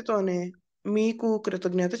ఆర్తితోనే మీకు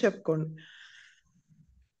కృతజ్ఞత చెప్పుకోండి.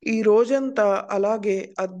 ఈ రోజంతా అలాగే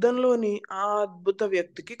అద్దంలోని ఆ అద్భుత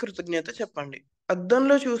వ్యక్తికి కృతజ్ఞత చెప్పండి.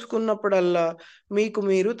 అద్దంలో చూసుకున్నప్పుడల్లా మీకు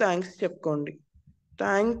మీరు థ్యాంక్స్ చెప్పుకోండి.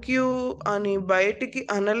 థ్యాంక్ యూ అని బయటికి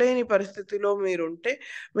అనలేని పరిస్థితిలో మీరుంటే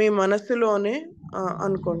మీ మనసులోనే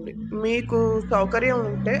అనుకోండి. మీకు సౌకర్యం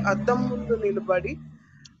ఉంటే అద్దం ముందు నిలబడి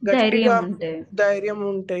గట్టిగా ధైర్యం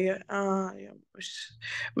ఉంటే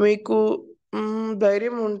మీకు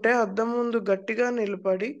ధైర్యం ఉంటే అద్దం ముందు గట్టిగా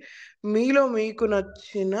నిలబడి మీలో మీకు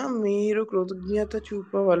నచ్చిన మీరు కృతజ్ఞత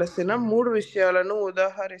చూపవలసిన 3 విషయాలను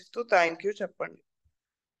ఉదాహరిస్తూ థ్యాంక్ యూ చెప్పండి.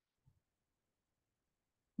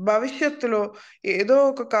 భవిష్యత్తులో ఏదో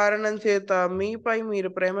ఒక కారణం చేత మీపై మీరు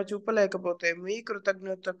ప్రేమ చూపలేకపోతే మీ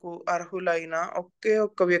కృతజ్ఞతకు అర్హులైన ఒకే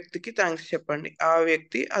ఒక్క వ్యక్తికి థ్యాంక్స్ చెప్పండి. ఆ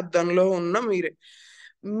వ్యక్తి అద్దంలో ఉన్న మీరే.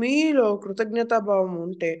 మీలో కృతజ్ఞతాభావం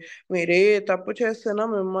ఉంటే మీరే తప్పు చేస్తున్నా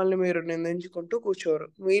మిమ్మల్ని మీరు నిందించుకుంటూ కూర్చోరు.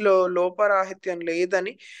 మీలో లోపరాహిత్యం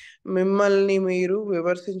లేదని మిమ్మల్ని మీరు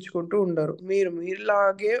విమర్శించుకుంటూ ఉండరు. మీరు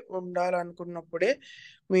మీలాగే ఉండాలనుకున్నప్పుడే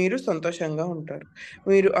మీరు సంతోషంగా ఉంటారు.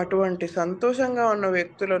 మీరు అటువంటి సంతోషంగా ఉన్న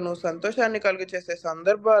వ్యక్తులను, సంతోషాన్ని కలుగచేసే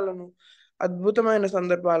సందర్భాలను, అద్భుతమైన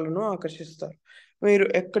సందర్భాలను ఆకర్షిస్తారు. మీరు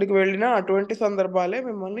ఎక్కడికి వెళ్ళినా అటువంటి సందర్భాలే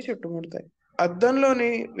మిమ్మల్ని చుట్టుముడతాయి. అద్దంలోని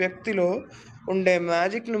వ్యక్తిలో ఉండే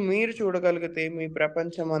మ్యాజిక్ను మీరు చూడగలిగితే మీ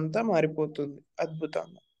ప్రపంచం అంతా మారిపోతుంది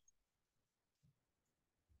అద్భుతంగా.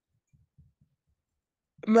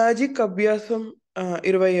 మ్యాజిక్ అభ్యాసం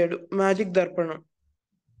 27 మ్యాజిక్ దర్పణం.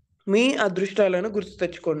 మీ అదృష్టాలను గుర్తు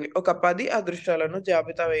తెచ్చుకోండి. ఒక 10 అదృష్టాలను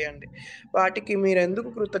జాబితా వేయండి. వాటికి మీరెందుకు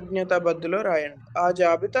కృతజ్ఞతాబద్దులో రాయండి. ఆ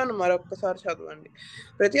జాబితాను మరొక్కసారి చదవండి.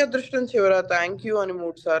 ప్రతి అదృష్టం చివర థ్యాంక్ యూ అని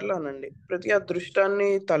 3 సార్లు అనండి. ప్రతి అదృష్టాన్ని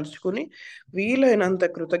తలుచుకుని వీలైనంత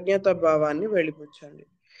కృతజ్ఞతా భావాన్ని వెలిబుచ్చండి.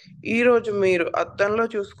 ఈరోజు మీరు అద్దంలో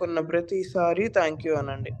చూసుకున్న ప్రతిసారి థ్యాంక్ యూ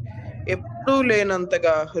అనండి. ఎప్పుడూ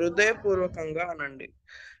లేనంతగా హృదయపూర్వకంగా అనండి.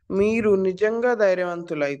 మీరు నిజంగా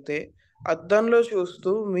ధైర్యవంతులైతే అద్దంలో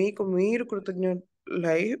చూస్తూ మీకు మీరు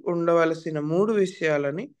కృతజ్ఞులై ఉండవలసిన 3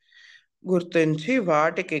 విషయాలని గుర్తించి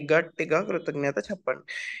వాటికి గట్టిగా కృతజ్ఞత చెప్పండి.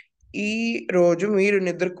 ఈ రోజు మీరు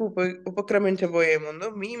నిద్రకు ఉపక్రమించబోయే ముందు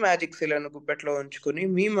మీ మ్యాజిక్ శిలను గుప్పెట్లో ఉంచుకుని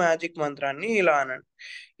మీ మ్యాజిక్ మంత్రాన్ని ఇలా అనండి.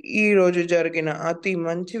 ఈ రోజు జరిగిన అతి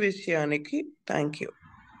మంచి విషయానికి thank you.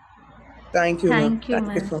 Thank you ma'am.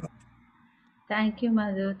 Thank you so much. Thank you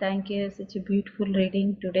Madhu. Thank you. Such beautiful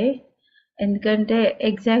reading today. ఎందుకంటే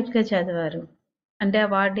ఎగ్జాక్ట్గా చదివారు. అంటే ఆ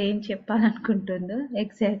వర్డ్ ఏం చెప్పాలనుకుంటుందో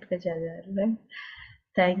ఎగ్జాక్ట్గా చదివారు.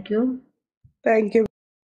 Thank you. Thank you.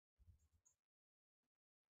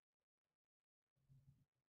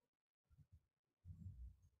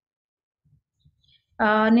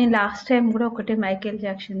 నేను లాస్ట్ టైం కూడా ఒకటి Michael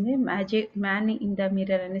జాక్సన్ది man in the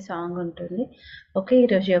mirror అనే సాంగ్ ఉంటుంది. ఓకే,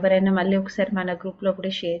 ఈరోజు ఎవరైనా మళ్ళీ ఒకసారి మన గ్రూప్లో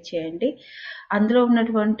కూడా షేర్ చేయండి. అందులో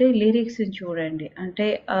ఉన్నటువంటి లిరిక్స్ని చూడండి. అంటే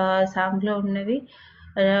సాంగ్లో ఉన్నవి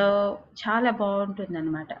చాలా బాగుంటుంది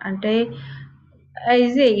అనమాట. అంటే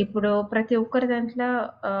ఈజీ. ఇప్పుడు ప్రతి ఒక్కరి దాంట్లో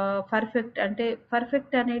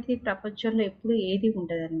పర్ఫెక్ట్ అనేది ప్రపంచంలో ఎప్పుడు ఏది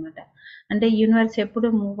ఉండదు అనమాట. అంటే యూనివర్స్ ఎప్పుడు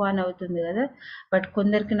మూవ్ ఆన్ అవుతుంది కదా. బట్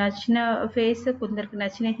కొందరికి నచ్చిన ఫేస్, కొందరికి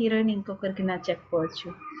నచ్చిన హీరోయిన్ ఇంకొకరికి నచ్చకపోవచ్చు.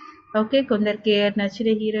 ఓకే, కొందరికి నచ్చిన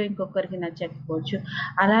హీరో ఇంకొకరికి నచ్చకపోవచ్చు.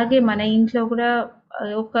 అలాగే మన ఇంట్లో కూడా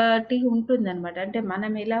ఒకటి ఉంటుందన్నమాట. అంటే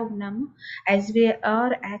మనం ఎలా ఉన్నామో యాజ్ వి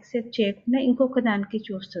ఆర్ యాక్సెప్ట్ చేయకుండా ఇంకొక దానికి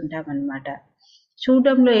చూస్తుంటాం అనమాట.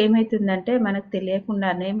 చూడడంలో ఏమవుతుందంటే మనకు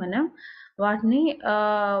తెలియకుండానే మనం వాటిని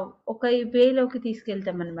ఒక వేలోకి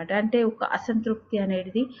తీసుకెళ్తాం అనమాట. అంటే ఒక అసంతృప్తి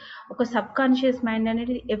అనేది, ఒక సబ్ కాన్షియస్ మైండ్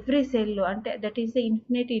అనేది ఎవ్రీ సెల్లో, అంటే that is the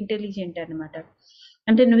infinite intelligent అనమాట.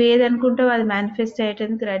 అంటే నువ్వు ఏదనుకుంటావో అది మేనిఫెస్ట్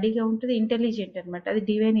అయ్యేటానికి రెడీగా ఉంటది. ఇంటెలిజెంట్ అనమాట. అది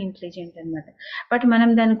డివైన్ ఇంటెలిజెంట్ అనమాట. బట్ మనం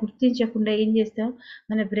దాన్ని గుర్తించకుండా ఏం చేస్తాం,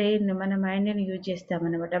 మన బ్రెయిన్, మన మైండ్‌ని యూజ్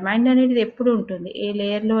చేస్తామనమాట. మైండ్ అనేది ఎప్పుడూ ఉంటుంది. ఏ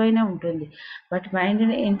లేయర్‌లో అయినా ఉంటుంది. బట్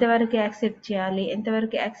మైండ్‌ని ఎంతవరకు యాక్సెప్ట్ చేయాలి,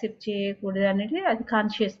 ఎంతవరకు యాక్సెప్ట్ చేయకూడదు అనేది అది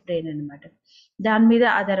కాన్షియస్ బ్రెయిన్ అనమాట. దాని మీద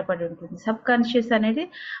ఆధారపడి ఉంటుంది. సబ్‌కాన్షియస్ అనేది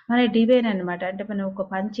మన డివైన్ అనమాట. అంటే మనం ఒక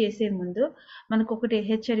పని చేసే ముందు మనకొకటి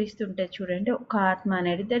హెచ్చరిస్తుంటది చూడండి, ఒక ఆత్మ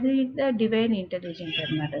అనేది. That is the divine intelligent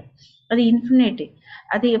అనమాట. అది ఇన్ఫినిటీ.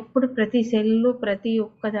 అది ఎప్పుడు ప్రతి సెల్‌లో, ప్రతి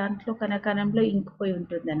ఒక్క దాంట్లో, కణకణంలో ఇంకిపోయి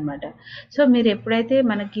ఉంటుందనమాట. సో, మీరెప్పుడైతే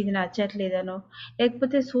మనకి ఇది నచ్చట్లేదనో,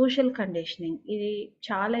 లేకపోతే సోషల్ కండిషనింగ్ ఇది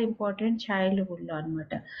చాలా ఇంపార్టెంట్ చైల్డ్‌హుడ్‌లో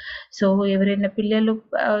అనమాట. సో, ఎవరైనా పిల్లలు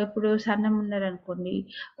ఇప్పుడు సన్నగున్నారనుకోండి,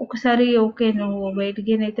 ఒకసారి ఓకే, నువ్వు వెయిట్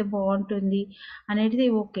గెయిన్ అయితే బావుంటుంది అనేది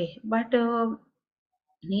ఓకే. బట్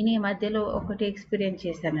నేను ఈ మధ్యలో ఒకటి ఎక్స్‌పీరియన్స్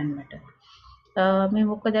చేశాననమాట. మేము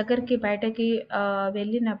ఒక దగ్గరికి బయటకి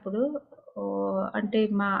వెళ్ళినప్పుడు అంటే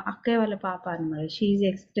మా అక్కయ్య వాళ్ళ పాప అనమాట. She is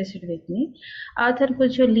expressed with me. తను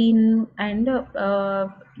కొంచెం అండ్ ఆహ్,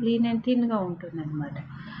 లీన్ అండ్ థిన్‌గా ఉంటుందనమాట.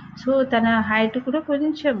 సో, తన హైట్ కూడా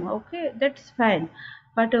కొంచెం ఓకే. That's fine.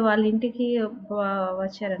 బట్ వాళ్ళ ఇంటికి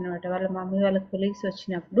వచ్చారనమాట. వాళ్ళ మమ్మీ వాళ్ళ కొలీగ్స్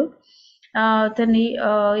వచ్చినప్పుడు తన్ని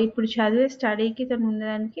ఇప్పుడు చదివే స్టడీకి తను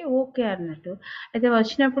ఉండడానికి ఓకే అన్నట్టు. అయితే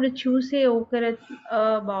వచ్చినప్పుడు చూసి ఓకే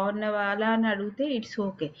బాగున్నావా అలా అని అడిగితే ఇట్స్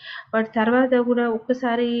ఓకే. బట్ తర్వాత కూడా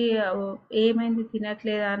ఒక్కసారి ఏమైంది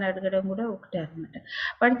తినట్లేదా అని అడగడం కూడా ఒకటే అనమాట.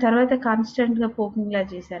 బట్ తర్వాత కాన్స్టెంట్గా పోకింగ్లా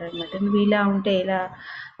చేశారనమాట. నువ్వు ఇలా ఉంటే ఎలా,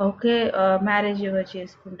 ఓకే, మ్యారేజ్ ఎవరు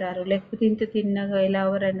చేసుకుంటారు, లేకపోతే ఇంత తిన్నగా ఎలా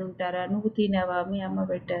ఎవరైనా ఉంటారా, నువ్వు తినవా, మీ అమ్మ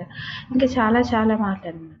పెట్టారా, ఇంకా చాలా చాలా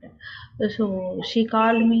మాటలనమాట. So, she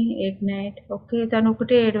called me at night. Okay. తను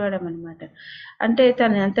ఒకటే ఏడవడం అనమాట. అంటే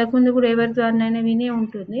తను అంతకుముందు కూడా ఎవరితోనైనా వినే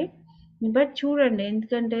ఉంటుంది. బట్ చూడండి,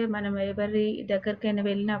 ఎందుకంటే మనం ఎవరి దగ్గరికైనా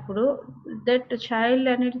వెళ్ళినప్పుడు దట్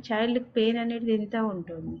చైల్డ్‌కి పెయిన్ అనేది ఎంత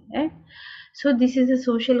ఉంటుంది. So, this is a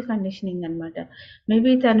social conditioning అనమాట.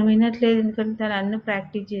 మేబీ తను వినట్లేదు, ఎందుకంటే తను అన్నీ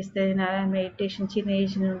ప్రాక్టీస్ చేస్తది. మెడిటేషన్ చిన్న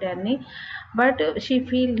ఏజ్ నుండి అన్నీ. బట్ షీ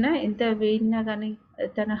ఎంత విన్నా కానీ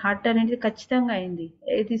తన హార్ట్ అనేది ఖచ్చితంగా అయింది.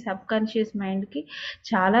 ఇది సబ్‌కాన్షియస్ మైండ్‌కి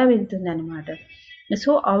చాలా వెళ్తుందనమాట.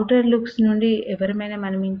 సో, ఔటర్ లుక్స్ నుండి ఎవరమైనా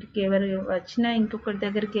మనం ఇంటికి ఎవరు వచ్చినా, ఇంకొకరి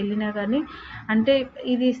దగ్గరికెళ్ళినా గానీ అంటే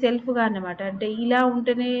ఇది సెల్ఫ్‌గా అన్నమాట. అంటే ఇలా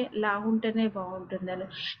ఉంటేనే, లావుంటేనే బావుంటుందని,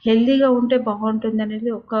 హెల్తీగా ఉంటే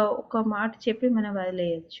బావుంటుందనేది ఒక మాట చెప్పి మనం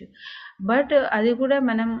వదిలేయొచ్చు. బట్ అది కూడా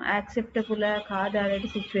మనం యాక్సెప్టబులా కాదా అనేది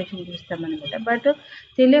సిట్యుయేషన్ చూస్తామనమాట. బట్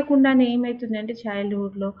తెలియకుండానే ఏమైతుందంటే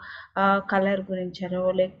చైల్డ్‌హుడ్‌లో కలర్ గురించనో,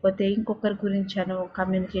 లేకపోతే ఇంకొకరి గురించనో,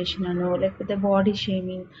 కమ్యూనికేషన్ అనో, లేకపోతే బాడీ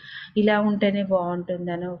షేమింగ్, ఇలా ఉంటేనే బావుంటుందనో,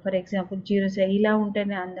 ఫర్ ఎగ్జాంపుల్ ఇలా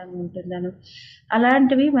ఉంటేనే అందంగా ఉంటుందనో,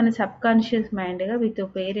 అలాంటివి మన సబ్‌కాన్షియస్ మైండ్‌గా విత్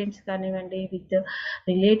పేరెంట్స్ కానివ్వండి, విత్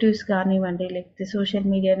రిలేటివ్స్ కానివ్వండి, లేకపోతే సోషల్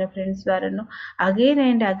మీడియాలో ఫ్రెండ్స్ ద్వారానో అగైన్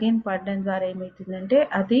అండ్ అగైన్ పడడం ద్వారా ఏమైతుందంటే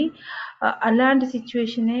అది అలాంటి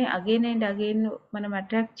సిట్యుయేషనే అగైన్ అండ్ అగైన్ మనం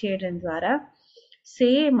అట్రాక్ట్ చేయడం ద్వారా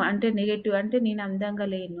సేమ్ అంటే నెగెటివ్, అంటే నేను అందంగా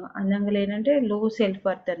లేను. అందంగా లేనంటే లో సెల్ఫ్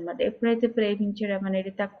వర్త్ అనమాట. ఎప్పుడైతే ప్రేమించడం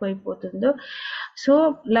అనేది తక్కువైపోతుందో, సో,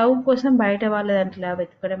 లవ్ కోసం బయట వాళ్ళ దాంట్లో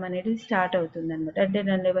వెతకడం అనేది స్టార్ట్ అవుతుందనమాట. అంటే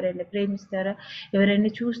నన్ను ఎవరైనా ప్రేమిస్తారా?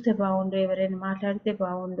 ఎవరైనా చూస్తే బావుండు, ఎవరైనా మాట్లాడితే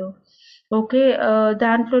బావుండు. ఓకే.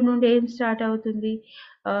 దాంట్లో నుండి ఏం స్టార్ట్ అవుతుంది?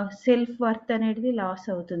 సెల్ఫ్ వర్త్ అనేది లాస్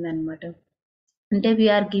అవుతుందనమాట. అంటే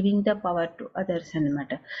we are giving the power to others అనమాట.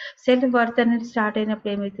 సెల్ఫ్ వర్త్ అనేది స్టార్ట్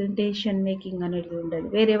అయినప్పుడు ఏమైతుంది, డెసిషన్ మేకింగ్ అనేది ఉండదు.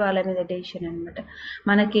 వేరే వాళ్ళ మీద డెసిషన్ అనమాట.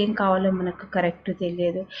 మనకేం కావాలో మనకు కరెక్ట్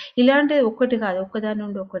తెలియదు. ఇలాంటిది ఒక్కటి కాదు, ఒక్కదాని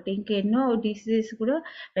నుండి ఒకటి ఇంకెన్నో డిసీజెస్ కూడా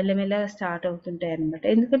మెల్లమెల్లగా స్టార్ట్ అవుతుంటాయి అనమాట.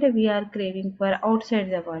 ఎందుకంటే we are craving for out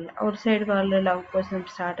side వాళ్ళ లవ్ కోసం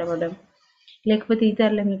స్టార్ట్ అవ్వడం, లేకపోతే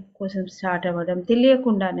ఇతరుల మెప్పు కోసం స్టార్ట్ అవ్వడం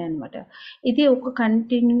తెలియకుండానే అనమాట. ఇది ఒక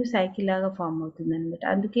కంటిన్యూ సైకిల్ లాగా ఫామ్ అవుతుందనమాట.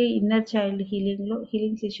 అందుకే ఇన్నర్ చైల్డ్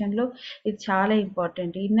హీలింగ్ సెషన్‌లో ఇది చాలా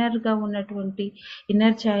ఇంపార్టెంట్.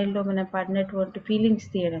 ఇన్నర్ చైల్డ్‌లో మనం పడినటువంటి ఫీలింగ్స్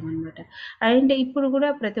తీయడం అనమాట. అండ్ ఇప్పుడు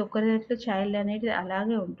కూడా ప్రతి ఒక్కరి దాంట్లో చైల్డ్ అనేది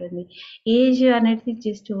అలాగే ఉంటుంది. ఏజ్ అనేది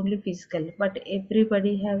just only physical. But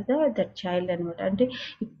everybody have that child అనమాట. అంటే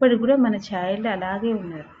ఇప్పటికి కూడా మన చైల్డ్ అలాగే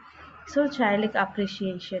ఉన్నారు. సో, చైల్డ్‌కి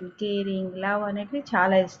అప్రిషియేషన్, కేరింగ్, లవ్ అనేటివి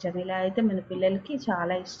చాలా ఇష్టం. ఇలా అయితే మన పిల్లలకి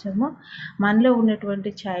చాలా ఇష్టము. మనలో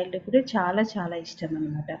ఉన్నటువంటి చైల్డ్ కూడా చాలా చాలా ఇష్టం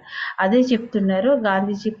అనమాట. అదే చెప్తున్నారు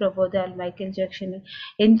గాంధీజీ ప్రబోధాలు, మైకేల్ జాక్సన్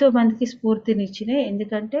ఎంతో మందికి స్ఫూర్తినిచ్చినాయి.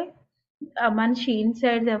 ఎందుకంటే ఆ మనిషి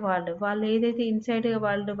ఇన్‌సైడ్ ద వరల్డ్. వాళ్ళు ఏదైతే ఇన్‌సైడ్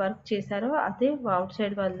వాళ్ళు వర్క్ చేశారో అదే ఔట్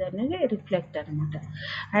సైడ్ వరల్డ్ అనేది రిఫ్లెక్ట్ అనమాట.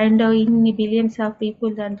 అండ్ ఇన్ని బిలియన్స్ ఆఫ్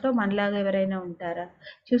పీపుల్ దాంట్లో మనలాగా ఎవరైనా ఉంటారా?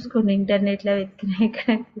 చూసుకోండి, ఇంటర్నెట్‌లో వెతికినా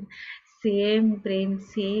ఎక్కడ సేమ్ బ్రెయిన్,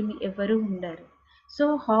 సేమ్ ఎవరు ఉండరు. So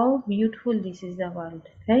how beautiful this is the world,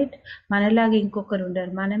 right? మనలాగా ఇంకొకరు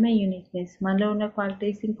ఉండరు, మనమే యూనిక్నెస్. మనలో ఉన్న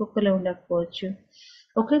క్వాలిటీస్ ఇంకొకరిలో ఉండకపోవచ్చు,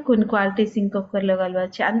 ఓకే, కొన్ని క్వాలిటీస్ ఇంకొకరిలో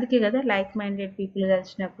కలవచ్చు. అందుకే కదా లైక్ మైండెడ్ పీపుల్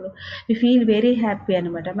కలిసినప్పుడు వి ఫీల్ వెరీ హ్యాపీ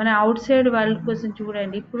అనమాట. మన అవుట్ సైడ్ వరల్డ్ కోసం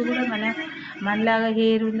చూడండి, ఇప్పుడు కూడా మనలాగా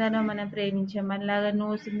హెయిర్ ఉందనో మనం ప్రేమించాం, మనలాగా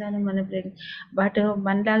నోస్ ఉందనో మనం బట్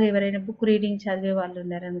మనలాగా ఎవరైనా బుక్ రీడింగ్ చదివే వాళ్ళు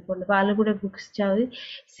ఉన్నారనుకోండి, వాళ్ళు కూడా బుక్స్ చదివి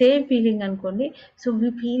సేమ్ ఫీలింగ్ అనుకోండి. So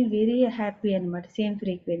we feel very happy అనమాట, సేమ్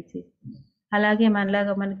ఫ్రీక్వెన్సీ. అలాగే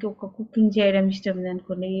మనలాగా మనకి ఒక కుకింగ్ చేయడం ఇష్టం ఉంది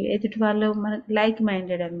అనుకోండి, ఎదుటి వాళ్ళు మన లైక్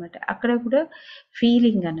మైండెడ్ అనమాట, అక్కడ కూడా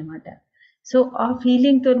ఫీలింగ్ అనమాట. సో ఆ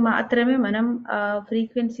ఫీలింగ్తో మాత్రమే మనం,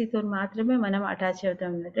 ఫ్రీక్వెన్సీతో మాత్రమే మనం అటాచ్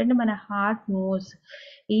అవుతాం అన్నట్టు. అంటే మన హార్ట్ నోస్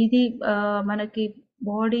ఇది, మనకి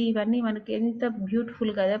బాడీ ఇవన్నీ మనకి ఎంత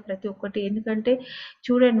బ్యూటిఫుల్ కదా ప్రతి ఒక్కటి. ఎందుకంటే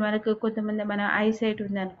చూడండి, మనకు కొంతమంది మన ఐ సైట్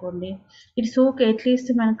ఉంది అనుకోండి, ఇట్స్ ఓకే,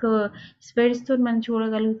 అట్లీస్ట్ మనకు స్పెడ్స్తో మనం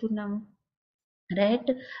చూడగలుగుతున్నాము, రైట్?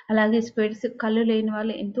 అలాగే స్పెడ్స్ కళ్ళు లేని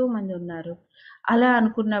వాళ్ళు ఎంతో మంది ఉన్నారు. అలా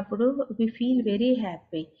అనుకున్నప్పుడు వి ఫీల్ వెరీ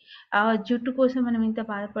హ్యాపీ. ఆ జుట్టు కోసం మనం ఇంత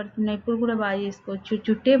బాధపడుతున్నాం, ఇప్పుడు కూడా బాగా చేసుకోవచ్చు.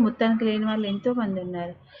 జుట్టే మొత్తానికి లేని వాళ్ళు ఎంతో మంది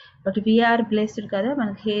ఉన్నారు, బట్ వీఆర్ బ్లెస్డ్ కదా,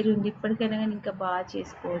 మనకు హెయిర్ ఉంది, ఇప్పటికైనా కానీ ఇంకా బాగా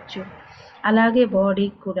చేసుకోవచ్చు. అలాగే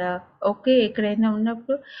బాడీకి కూడా ఓకే, ఎక్కడైనా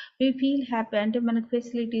ఉన్నప్పుడు వి ఫీల్ హ్యాపీ. అంటే మనకు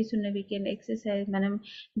ఫెసిలిటీస్ ఉన్న వీ కెన్ ఎక్సర్సైజ్, మనం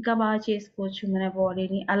ఇంకా బాగా చేసుకోవచ్చు మన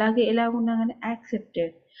బాడీని. అలాగే ఎలా ఉన్నా కానీ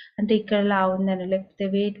యాక్సెప్టెడ్. అంటే ఇక్కడ లావు ఉందనో, లేకపోతే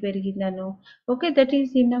wait పెరిగిందనో, okay, that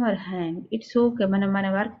is in our hand, it's okay. మనం మన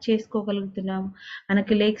వర్క్ చేసుకోగలుగుతున్నాం,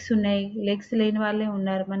 మనకి లెగ్స్ ఉన్నాయి, లెగ్స్ లేని వాళ్ళే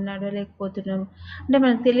ఉన్నారు, మనం నడవలేకపోతున్నాం. అంటే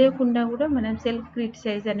మనకు తెలియకుండా కూడా మనం సెల్ఫ్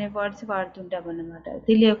క్రిటిసైజ్ అనే వర్డ్స్ వాడుతుంటాం అన్నమాట,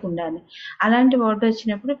 తెలియకుండానే. అలాంటి వర్డ్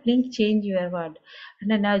వచ్చినప్పుడు ప్లీజ్ చేంజ్ యువర్ వర్డ్.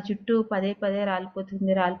 అంటే నా జుట్టు పదే పదే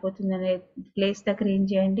రాలిపోతుంది రాలిపోతుంది అనే ప్లేస్ దగ్గర ఏం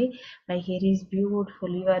చేయండి, my hair is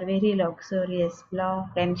beautiful, you are very luxurious,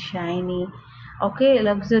 black and shiny. Okay,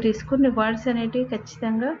 luxuries కొన్ని వర్డ్స్ అనేటివి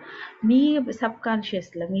ఖచ్చితంగా మీ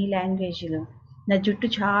సబ్కాన్షియస్లో, మీ లాంగ్వేజ్లో, నా జుట్టు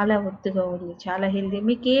చాలా ఒత్తుగా ఉంది, చాలా హెల్దీ,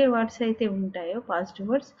 మీకు ఏ వర్డ్స్ అయితే ఉంటాయో పాజిటివ్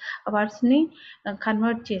వర్డ్స్, ఆ వర్డ్స్ని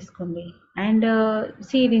కన్వర్ట్ చేసుకోండి. అండ్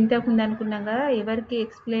ఇది ఇంతకుముందు అనుకున్నాం కదా, ఎవరికి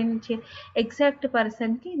ఎక్స్ప్లెయిన్ ఎగ్జాక్ట్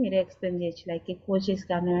పర్సన్కి మీరు ఎక్స్ప్లెయిన్ చేయొచ్చు, లైక్ కోచెస్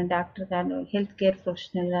కానివ్వండి, డాక్టర్ కానివ్వండి, హెల్త్ కేర్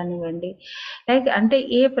ప్రొఫెషనల్ కానివ్వండి, లైక్ అంటే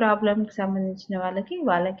ఏ ప్రాబ్లంకి సంబంధించిన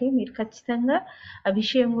వాళ్ళకి మీరు ఖచ్చితంగా ఆ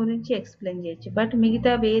విషయం గురించి ఎక్స్ప్లెయిన్ చేయొచ్చు. బట్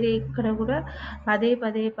మిగతా వేరే ఎక్కడ కూడా పదే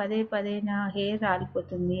పదే పదే పదే నా హెయిర్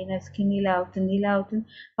రాలిపోతుంది, నా స్కిన్ ఇలా అవుతుంది ఇలా అవుతుంది,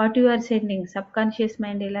 what you are sending, sub conscious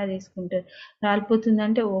mind ఎలా తీసుకుంటారు? రాలిపోతుంది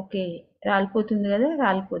అంటే ఓకే, రాలిపోతుంది కదా,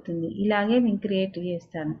 రాలిపోతుంది, ఇలాగే నేను క్రియేట్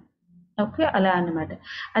చేస్తాను, ఓకే, అలా అన్నమాట.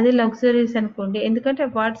 అదే లగ్జరీస్ అనుకోండి, ఎందుకంటే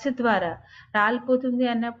వర్డ్స్ ద్వారా రాలిపోతుంది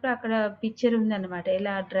అన్నప్పుడు అక్కడ పిక్చర్ ఉందన్నమాట,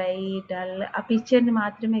 ఎలా డ్రై డల్, ఆ పిక్చర్ని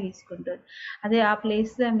మాత్రమే తీసుకుంటారు. అదే ఆ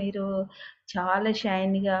ప్లేస్లో మీరు చాలా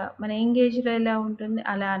షైనీగా, మన ఎంగేజ్లో ఎలా ఉంటుంది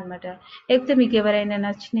అలా అన్నమాట. లేకపోతే మీకు ఎవరైనా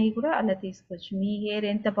నచ్చినవి కూడా అలా తీసుకోవచ్చు, మీ హెయిర్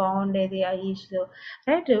ఎంత బాగుండేది ఆ ఏజ్లో,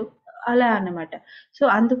 రైట్? అలా అన్నమాట. సో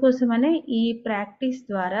అందుకోసమనే ఈ ప్రాక్టీస్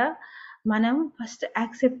ద్వారా మనం ఫస్ట్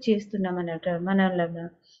యాక్సెప్ట్ చేస్తున్నాం అన్నట్టు మనలో.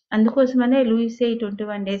 అందుకోసమనే లూయిసే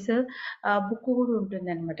 21 days బుక్ కూడా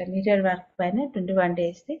ఉంటుందన్నమాట, మిర్రర్ వర్క్ పైన 21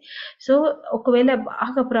 days. సో ఒకవేళ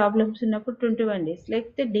బాగా ప్రాబ్లమ్స్ ఉన్నప్పుడు 21 days,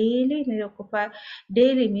 లేకపోతే డైలీ మీరు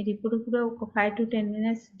డైలీ మీరు ఇప్పుడు కూడా ఒక 5 to 10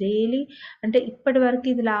 minutes డైలీ. అంటే ఇప్పటి వరకు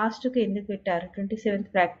ఇది లాస్ట్కి ఎందుకు పెట్టారు 27th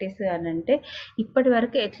ప్రాక్టీస్ అని అంటే, ఇప్పటి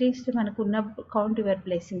వరకు అట్లీస్ట్ మనకున్న కౌంట్ యువర్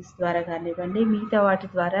బ్లెస్సింగ్స్ ద్వారా కానివ్వండి, మిగతా వాటి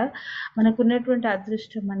ద్వారా మనకున్నటువంటి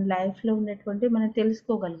అదృష్టం, మన లైఫ్లో ఉన్నటువంటి మనం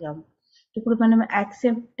తెలుసుకోగలిగాము. ఇప్పుడు మనం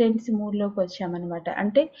యాక్సెప్టెన్స్ మూడ్లోకి వచ్చామన్నమాట.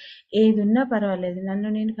 అంటే ఏది ఉన్నా పర్వాలేదు, నన్ను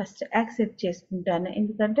నేను ఫస్ట్ యాక్సెప్ట్ చేసుకుంటాను,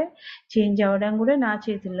 ఎందుకంటే చేంజ్ అవ్వడం కూడా నా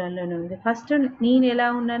చేతుల్లోనే ఉంది. ఫస్ట్ నేను ఎలా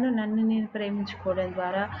ఉన్నానో నన్ను నేను ప్రేమించుకోవడం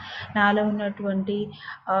ద్వారా నాలో ఉన్నటువంటి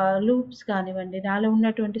లూప్స్ కానివ్వండి, నాలో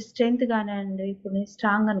ఉన్నటువంటి స్ట్రెంగ్త్ కానివ్వండి. ఇప్పుడు నేను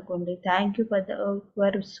స్ట్రాంగ్ అనుకోండి, thank you for you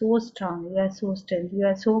are so strong, you are so strength, you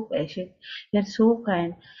are so patient, you are so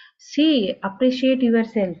kind, C appreciate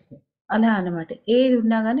your self. అలా అనమాట, ఏది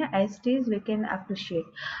ఉన్నా కానీ as it is we can appreciate.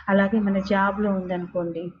 అలాగే మన జాబ్లో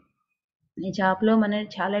ఉందనుకోండి, ఈ జాబ్లో మనం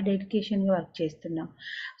చాలా డెడికేషన్గా వర్క్ చేస్తున్నాం,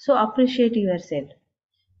 సో అప్రిషియేట్ యువర్ సెల్ఫ్.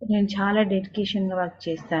 నేను చాలా డెడికేషన్గా వర్క్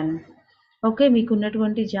చేస్తాను, ఓకే, మీకు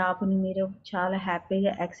ఉన్నటువంటి జాబ్ని మీరు చాలా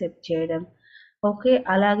హ్యాపీగా యాక్సెప్ట్ చేయడం, ఓకే.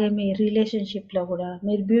 అలాగే మీ రిలేషన్షిప్లో కూడా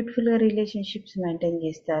మీరు బ్యూటిఫుల్గా రిలేషన్షిప్స్ మెయింటైన్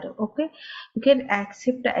చేస్తారు, okay. You can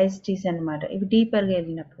accept as it is అనమాట. ఇవి డీపర్గా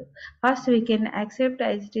వెళ్ళినప్పుడు first we can accept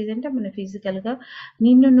as it is అంటే మన ఫిజికల్గా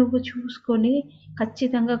నిన్ను నువ్వు చూసుకొని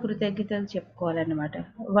ఖచ్చితంగా కృతజ్ఞతలు చెప్పుకోవాలన్నమాట.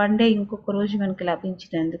 వన్ డే ఇంకొక రోజు మనకి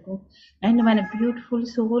లభించినందుకు, అండ్ మన బ్యూటిఫుల్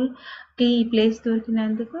సోల్కి ఈ ప్లేస్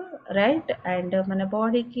దొరికినందుకు, రైట్? అండ్ మన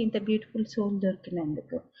బాడీకి ఇంత బ్యూటిఫుల్ సోల్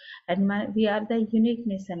దొరికినందుకు, అండ్ వీఆర్ ద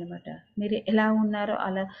యూనిక్నెస్ అనమాట. మీరు ఎలా ఉన్నారో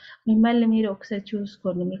అలా మిమ్మల్ని మీరు ఒకసారి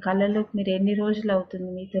చూసుకోండి. మీ కళ్ళలోకి మీరు ఎన్ని రోజులు అవుతుంది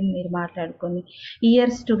మీతో మీరు మాట్లాడుకొని,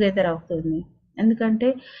 ఇయర్స్ టుగెదర్ అవుతుంది. ఎందుకంటే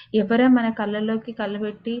ఎవరా మన కళ్ళలోకి కళ్ళు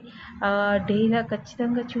పెట్టి డేలా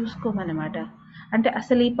ఖచ్చితంగా చూసుకోమన్నమాట. అంటే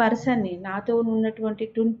అసలు ఈ పర్సన్ని నాతో ఉన్నటువంటి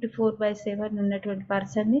 24/7 ఉన్నటువంటి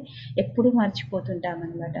పర్సన్ని ఎప్పుడూ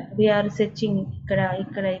మర్చిపోతుంటామన్నమాట. వీఆర్ సెర్చింగ్ ఇక్కడ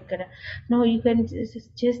ఇక్కడ ఇక్కడ. No, you can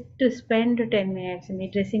just spend 10 minutes me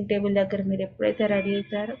dressing table దగ్గర మీరు ఎప్పుడైతే రెడీ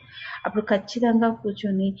అవుతారో అప్పుడు ఖచ్చితంగా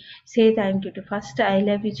కూర్చొని say thank you to first I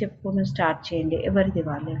love you చెప్పుకొని స్టార్ట్ చేయండి ఎవరిది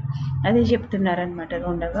వాళ్ళే. అదే చెప్తున్నారనమాట.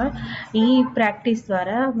 రెండవ ఈ ప్రాక్టీస్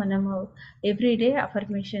ద్వారా మనము ఎవ్రీడే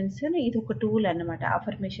అఫర్మేషన్స్ ఇది ఒక టూల్ అన్నమాట.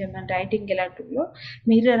 అఫర్మేషన్ మన రైటింగ్ ఎలా టూలో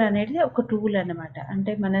మిర్రర్ అనేది ఒక టూల్ అన్నమాట.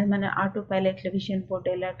 అంటే మన ఆటో పైలట్ విజన్ బోర్డ్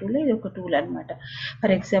ఎలా టూల్ ఇది ఒక టూల్ అన్నమాట.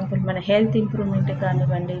 ఫర్ ఎగ్జాంపుల్ మన హెల్త్ ఇంప్రూవ్మెంట్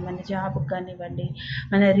కానివ్వండి, మన జాబ్ కానివ్వండి,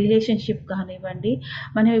 మన రిలేషన్షిప్ కానివ్వండి,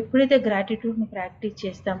 మనం ఎప్పుడైతే గ్రాటిట్యూడ్ని ప్రాక్టీస్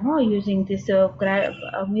చేస్తామో using this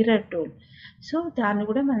mirror tool, so దాన్ని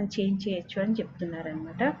కూడా మనం చేంజ్ చేయొచ్చు అని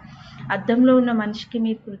చెప్తున్నారనమాట. అద్దంలో ఉన్న మనిషికి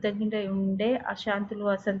మీరు కృతజ్ఞత ఉండే అశాంతులు,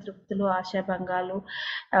 అసంతృప్తులు, ఆశాభంగాలు,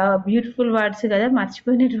 బ్యూటిఫుల్ వర్డ్స్ కదా,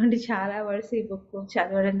 మర్చిపోయినటువంటి చాలా వర్డ్స్ ఈ బుక్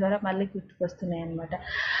చదవడం ద్వారా మళ్ళీ గుర్తుకొస్తున్నాయి అనమాట.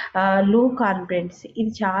 లో కాన్ఫిడెన్స్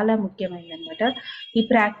ఇది చాలా ముఖ్యమైనది అనమాట. ఈ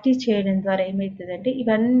ప్రాక్టీస్ చేయడం ద్వారా ఏమవుతుందంటే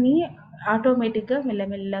ఇవన్నీ ఆటోమేటిక్గా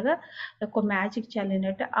మెల్లమెల్లగా ఒక మ్యాజిక్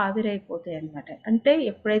చల్లినట్టు ఆవిరైపోతాయి అనమాట. అంటే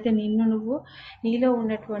ఎప్పుడైతే నువ్వు నీలో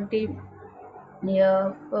ఉన్నటువంటి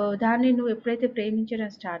దాన్ని నువ్వు ఎప్పుడైతే ప్రేమించడం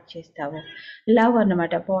స్టార్ట్ చేస్తావో, లవ్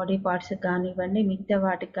అన్నమాట, బాడీ పార్ట్స్ కానివ్వండి, మిగతా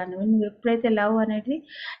వాటికి కానివ్వండి, నువ్వు ఎప్పుడైతే లవ్ అనేది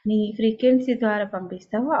నీ ఫ్రీక్వెన్సీ ద్వారా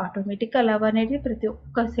పంపిస్తావో ఆటోమేటిక్గా లవ్ అనేది ప్రతి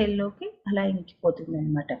ఒక్క సెల్లోకి అలా ఇంకిపోతుంది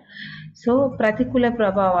అనమాట. సో ప్రతికూల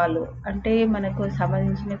ప్రభావాలు అంటే మనకు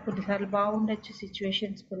సంబంధించిన కొన్నిసార్లు బాగుండొచ్చు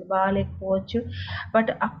సిచ్యువేషన్స్, కొన్ని బాగాలేకపోవచ్చు,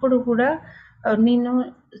 బట్ అప్పుడు కూడా నిన్ను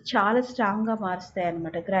చాలా స్ట్రాంగ్గా మారుస్తాయి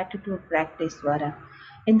అన్నమాట గ్రాటిట్యూడ్ ప్రాక్టీస్ ద్వారా.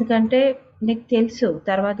 ఎందుకంటే నీకు తెలుసు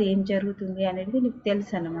తర్వాత ఏం జరుగుతుంది అనేది నీకు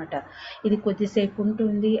తెలుసు అన్నమాట. ఇది కొద్దిసేపు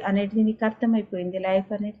ఉంటుంది అనేది నీకు అర్థమైపోయింది. లైఫ్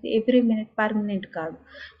అనేది ఎవ్రీ మినిట్ పర్మనెంట్ కాదు.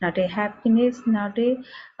 Not a happiness, not a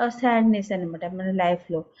sadness అనమాట మన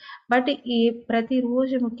లైఫ్లో. బట్ ఈ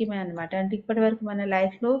ప్రతిరోజు ముఖ్యమే అనమాట. అంటే ఇప్పటి వరకు మన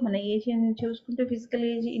లైఫ్లో మన ఏజ్ చూసుకుంటే ఫిజికల్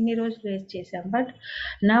ఏజ్ ఇన్ని రోజులు వేస్ట్ చేసాం. బట్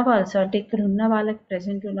నవ్ ఆల్సో అంటే ఇక్కడ ఉన్న వాళ్ళకి,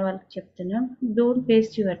 ప్రజెంట్ ఉన్న వాళ్ళకి చెప్తున్నాం, డోంట్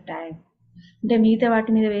వేస్ట్ యువర్ టైం. అంటే మిగతా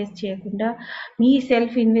వాటి మీద వేస్ట్ చేయకుండా మీ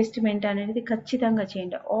సెల్ఫ్ ఇన్వెస్ట్మెంట్ అనేది ఖచ్చితంగా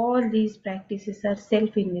చేయండి. All these practices are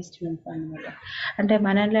self investment అనమాట. అంటే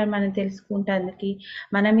మనలో మనం తెలుసుకుంటానికి,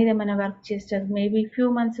 మన మీద మనం వర్క్ చేసేందుకు మేబీ ఫ్యూ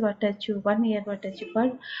మంత్స్ పట్టచ్చు, 1 year పట్టచ్చు,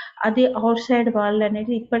 బట్ అది అవుట్ సైడ్ వరల్డ్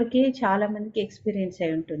అనేది ఇప్పటికే చాలా మందికి ఎక్స్పీరియన్స్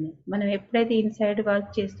అయి ఉంటుంది. మనం ఎప్పుడైతే inside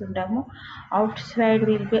work చేస్తుంటామో out side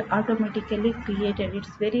will be automatically created.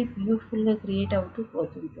 It's very బ్యూటిఫుల్గా క్రియేట్ అవుతూ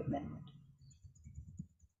పోతుంటుంది అనమాట.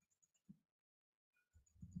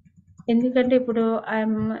 ఎందుకంటే ఇప్పుడు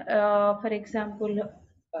ఐఎమ్ ఫర్ ఎగ్జాంపుల్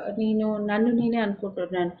నేను నన్ను నేనే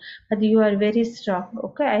అనుకుంటున్నాను, అది you are very strong,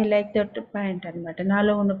 okay, I like that point అనమాట.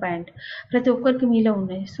 నాలో ఉన్న పాయింట్ ప్రతి ఒక్కరికి మీలో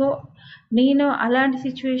ఉన్నాయి. సో నేను అలాంటి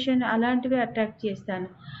సిచ్యువేషన్ అలాంటివి అట్రాక్ట్ చేస్తాను.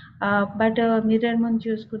 బట్ మిర్రర్ ముందు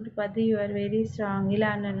చూసుకుంటూ పది యు ఆర్ వెరీ స్ట్రాంగ్ ఇలా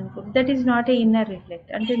అన్నాను అనుకో, that is not a inner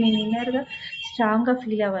reflect. అంటే నేను ఇన్నర్గా స్ట్రాంగ్గా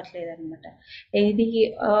ఫీల్ అవ్వట్లేదు అనమాట. ఇది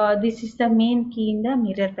this is the main key in the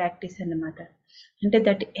mirror practice అన్నమాట. అంటే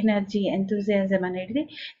దట్ ఎనర్జీ, ఎంతూజియాజం అనేది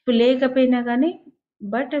ఇప్పుడు లేకపోయినా కానీ,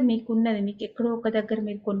 బట్ మీకున్నది, మీకు ఎక్కడో ఒక దగ్గర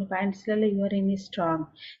మీరు కొన్ని పాయింట్స్లలో your in a strong,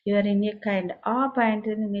 your in a kind, ఆ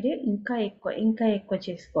పాయింట్ని మీరు ఇంకా ఎక్కువ ఇంకా ఎక్కువ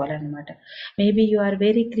చేసుకోవాలన్నమాట. Maybe you are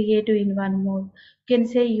very creative in one mode,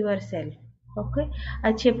 can say your self, okay.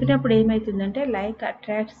 అది చెప్పినప్పుడు ఏమవుతుందంటే లైక్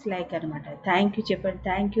అట్రాక్ట్స్ లైక్ అనమాట. థ్యాంక్ యూ చెప్పండి,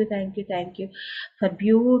 thank you thank you thank you for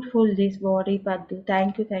beautiful this body పద్దు,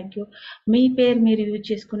 థ్యాంక్ యూ థ్యాంక్ యూ. మీ పేరు మీరు use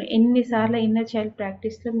చేసుకుని ఎన్నిసార్లు ఇన్నర్ చైల్డ్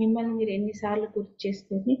ప్రాక్టీస్లో మిమ్మల్ని మీరు ఎన్నిసార్లు గుర్తు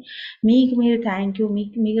చేసుకొని మీకు మీరు థ్యాంక్ యూ,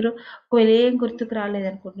 మీకు మీరు ఒకవేళ ఏం గుర్తుకు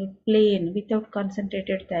రాలేదనుకోండి, plane without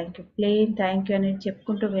concentrated thank you, plane thank you అనేది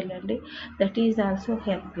చెప్పుకుంటూ వెళ్ళండి. That is also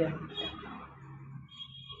help you అనమాట.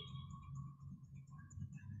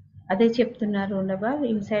 అదే చెప్తున్నారు ఉండగా,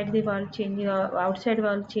 ఇన్సైడ్ ది వాళ్ళు చేంజ్, అవుట్ సైడ్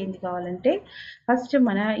వాళ్ళు చేంజ్ కావాలంటే ఫస్ట్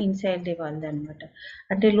మన ఇన్సైడ్ ది వాళ్ళది అనమాట.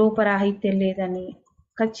 అంటే లోపరాహిత్యం లేదని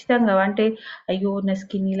ఖచ్చితంగా, అంటే అయ్యో నా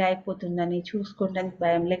స్కిన్ ఇలా అయిపోతుందని చూసుకోవడానికి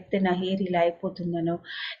భయం, లేకపోతే నా హెయిర్ ఇలా అయిపోతుందనో,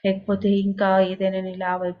 లేకపోతే ఇంకా ఏదైనా నేను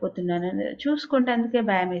లావ్ అయిపోతున్నానో చూసుకోవటానికే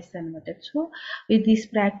భయం వేస్తుంది అనమాట. So with this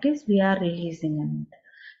practice we are releasing అనమాట.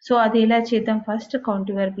 సో అది ఎలా చేద్దాం, ఫస్ట్ కౌంట్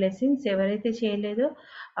యువర్ బ్లెస్సింగ్స్. ఎవరైతే చేయలేదో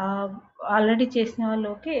ఆల్రెడీ చేసిన వాళ్ళు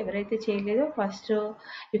ఓకే, ఎవరైతే చేయలేదో first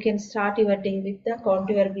you can start your day with the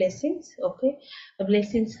count your blessings. Okay,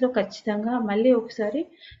 బ్లెస్సింగ్స్లో ఖచ్చితంగా మళ్ళీ ఒకసారి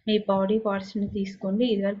మీ బాడీ పార్ట్స్ని తీసుకోండి.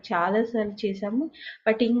 ఇదివరకు చాలాసార్లు చేసాము,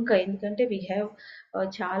 బట్ ఇంకా ఎందుకంటే వీ హ్యావ్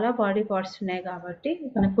చాలా బాడీ పార్ట్స్ ఉన్నాయి కాబట్టి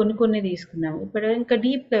మనం కొన్ని కొన్ని తీసుకున్నాము. ఇప్పుడు ఇంకా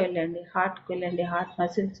డీప్గా వెళ్ళండి, హార్ట్కి వెళ్ళండి, హార్ట్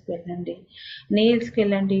మసిల్స్కి వెళ్ళండి, నెయిల్స్కి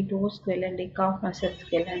వెళ్ళండి, టోస్కి వెళ్ళండి, కాఫ్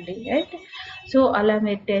మసిల్స్కి వెళ్ళండి, రైట్. సో అలా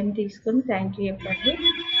మీరు 10 తీసుకొని థ్యాంక్ యూ చెప్పండి.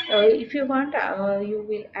 If you want you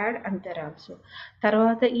will add అంతర్ ఆల్సో.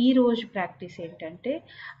 తర్వాత ఈ రోజు ప్రాక్టీస్ ఏంటంటే,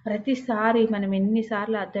 ప్రతిసారి మనం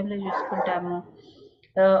ఎన్నిసార్లు అద్దంలో చూసుకుంటామో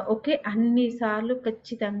ఓకే, అన్నిసార్లు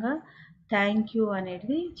ఖచ్చితంగా థ్యాంక్ యూ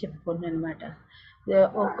అనేది చెప్పుకోండి అనమాట.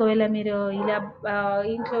 ఒకవేళ మీరు ఇలా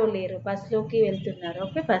ఇంట్లో లేరు, బస్లోకి వెళ్తున్నారు,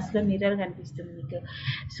 ఓకే, బస్లో మిర్రర్ కనిపిస్తుంది మీకు,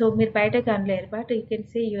 సో మీరు బయట కనలేరు, but you can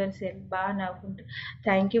say your self బాగా నవ్వుకుంటూ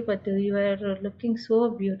థ్యాంక్ యూ పద్దు, your looking so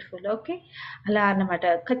beautiful. Okay, అలా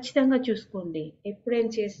అన్నమాట. ఖచ్చితంగా చూసుకోండి,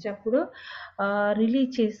 ఎప్పుడైనా చేసేటప్పుడు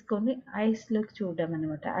రిలీజ్ చేసుకొని ఐస్లోకి చూడడం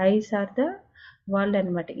అనమాట. ఐస్ ఆర్ ద వరల్డ్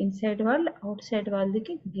అనమాట, inside world, out side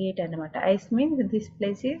వరల్డ్కి gate అనమాట. Ice means this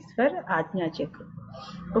place is for ఆజ్ఞా చక్రం.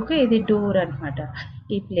 ఓకే, ఇది డోర్ అనమాట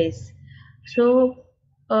ఈ ప్లేస్. సో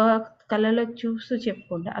కళ్ళలోకి చూస్తూ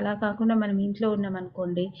చెప్పుకోండి. అలా కాకుండా మనం ఇంట్లో ఉన్నాం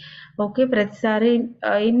అనుకోండి, ఓకే, ప్రతిసారి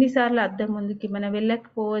ఎన్నిసార్లు అద్దం ముందుకి మనం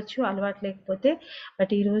వెళ్ళకపోవచ్చు అలవాటు లేకపోతే,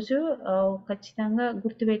 బట్ ఈరోజు ఖచ్చితంగా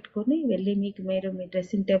గుర్తుపెట్టుకొని వెళ్ళి మీకు మీరు మీ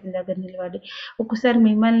డ్రెస్సింగ్ టేబుల్ దగ్గర నిలబడి ఒక్కసారి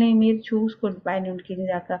మిమ్మల్ని మీరు చూసుకోండి, పైనుండి కింది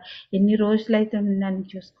దాకా ఎన్ని రోజులైతే ఉందని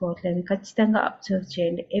చూసుకోవట్లేదు, ఖచ్చితంగా అబ్జర్వ్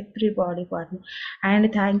చేయండి ఎవ్రీ బాడీ పార్ట్ని అండ్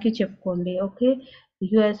థ్యాంక్ యూ చెప్పుకోండి. Okay,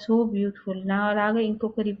 you are so beautiful, నాలాగా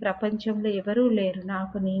ఇంకొకరి ప్రపంచంలో ఎవరూ లేరు,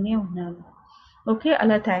 నాకు నేనే ఉన్నాను. ఓకే,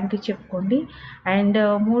 అలా థ్యాంక్ యూ చెప్పుకోండి. అండ్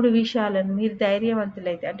 3 విషయాలను మీరు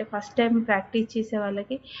ధైర్యవంతులైతే, అంటే ఫస్ట్ టైం ప్రాక్టీస్ చేసే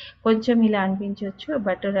వాళ్ళకి కొంచెం ఇలా అనిపించవచ్చు,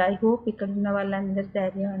 బట్ ఐ హోప్ ఇక్కడ ఉన్న వాళ్ళందరూ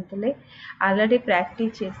ధైర్యవంతులే, ఆల్రెడీ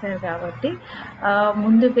ప్రాక్టీస్ చేశారు కాబట్టి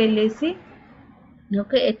ముందుకు వెళ్ళేసి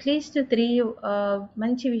ఓకే అట్లీస్ట్ 3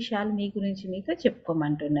 మంచి విషయాలు మీ గురించి మీకు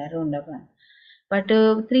చెప్పుకోమంటున్నారు ఉండమని. But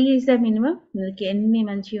 3 is the minimum. మీకు ఎన్ని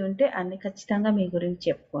మంచివి ఉంటే అన్ని ఖచ్చితంగా మీ గురించి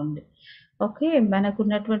చెప్పుకోండి. ఓకే,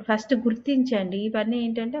 మనకున్నటువంటి ఫస్ట్ గుర్తించండి, ఇవన్నీ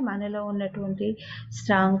ఏంటంటే మనలో ఉన్నటువంటి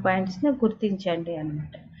స్ట్రాంగ్ పాయింట్స్ని గుర్తించండి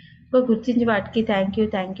అనమాట. గుర్తించి వాటికి థ్యాంక్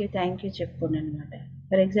యూ చెప్పుకోండి అనమాట.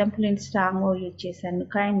 ఫర్ ఎగ్జాంపుల్ నేను స్ట్రాంగ్ యూజ్ చేశాను,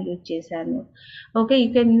 కైండ్ యూజ్ చేశాను. Okay, you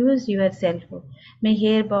can use your self. Me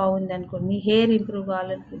hair బాగుంది అనుకోండి, మీ హెయిర్ ఇంప్రూవ్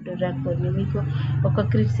కావాలనుకుంటున్నారు అనుకోండి, మీకు ఒక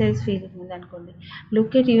క్రిటిసైజ్ ఫీలింగ్ ఉంది అనుకోండి,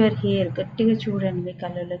 లుక్ ఎట్ యువర్ హెయిర్, గట్టిగా చూడండి మీ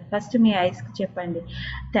కళ్ళలో. ఫస్ట్ మీ ఐస్కి చెప్పండి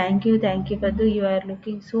థ్యాంక్ యూ పద్దు, you are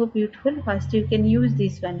looking so beautiful. First you can use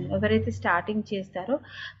this one. ఎవరైతే స్టార్టింగ్ చేస్తారో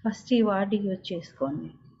ఫస్ట్ ఈ వర్డ్ యూజ్ చేసుకోండి.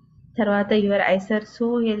 తర్వాత your eyes are so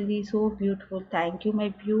healthy, so beautiful, thank you my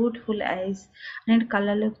beautiful eyes and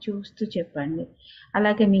కళ్ళలోకి చూస్తూ చెప్పండి.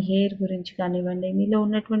 అలాగే మీ హెయిర్ గురించి కానివ్వండి, మీలో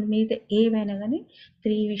ఉన్నటువంటి మీద ఏవైనా కానీ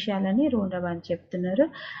 3 విషయాలని రోండబా చెప్తున్నారు.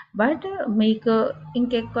 బట్ మీకు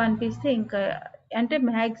ఇంకెక్కువ అనిపిస్తే ఇంకా అంటే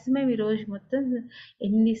మ్యాక్సిమం ఈరోజు మొత్తం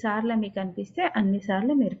ఎన్నిసార్లు మీకు అనిపిస్తే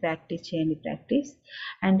అన్నిసార్లు మీరు ప్రాక్టీస్ చేయండి.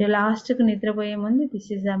 అండ్ లాస్ట్కి నిద్రపోయే ముందు this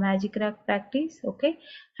is the magic rack practice. Okay,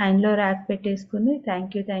 హ్యాండ్లో ర్యాక్ పెట్టేసుకుని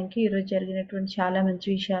థ్యాంక్ యూ ఈరోజు జరిగినటువంటి చాలా మంచి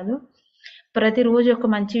విషయాలు. ప్రతిరోజు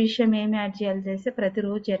ఒక మంచి విషయం ఏమి యాడ్ చేయాలి చేస్తే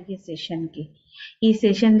ప్రతిరోజు జరిగే సెషన్కి, ఈ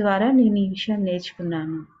సెషన్ ద్వారా నేను ఈ విషయం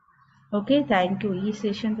నేర్చుకున్నాను. ఓకే, థ్యాంక్ యూ, ఈ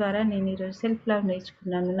సెషన్ ద్వారా నేను ఈరోజు సెల్ఫ్ లవ్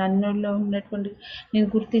నేర్చుకున్నాను, నన్నులో ఉన్నటువంటి నేను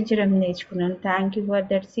గుర్తించడం నేర్చుకున్నాను. Thank you for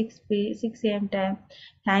that 6 AM time,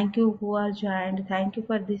 thank you who are joined, thank you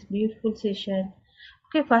for this beautiful session.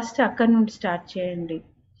 Okay, first అక్కడి నుండి స్టార్ట్ చేయండి.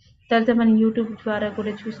 తర్వాత మనం యూట్యూబ్ ద్వారా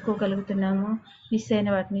కూడా చూసుకోగలుగుతున్నాము మిస్ అయిన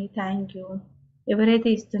వాటిని. థ్యాంక్ యూ ఎవరైతే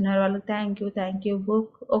ఇస్తున్నారో వాళ్ళకి thank you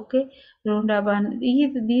book. Okay, రోండాబాన్,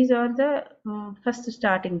 these are the first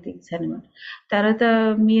starting things అనమాట. తర్వాత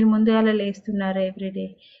మీరు ముందుగా లేస్తున్నారు everyday,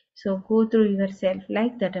 so go through your self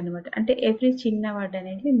like that అనమాట. అంటే ఎవ్రీ చిన్న వర్డ్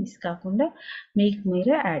అనేది మిస్ కాకుండా మీకు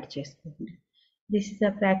మీరే యాడ్ చేసుకోండి. This is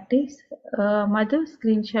the practice. Madhu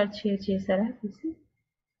screen shot share చేశారా?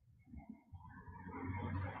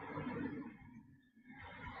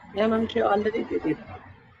 Yeah, ma'am, she already did it.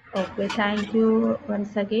 Okay, thank you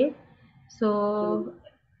once again. So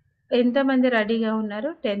ఎంతమంది రెడీగా ఉన్నారు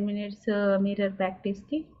 10 minutes mirror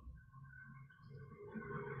ప్రాక్టీస్కి?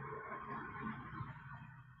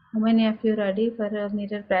 How many of you ready for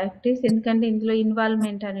mirror practice? ఎందుకంటే ఇందులో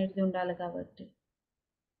ఇన్వాల్వ్మెంట్ అనేది ఉండాలి కాబట్టి.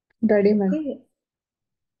 Ready ma'am.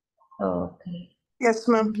 Okay, yes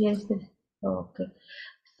ma'am. Okay.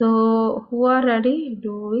 So who are ready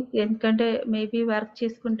do it. ఎందుకంటే maybe work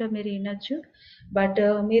చేసుకుంటే మీరు వినొచ్చు, బట్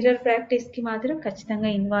మిర్రర్ ప్రాక్టీస్కి మాత్రం ఖచ్చితంగా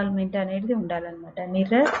ఇన్వాల్వ్మెంట్ అనేది ఉండాలన్నమాట.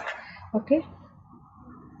 Mirror, okay.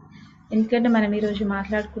 ఎందుకంటే మనం ఈరోజు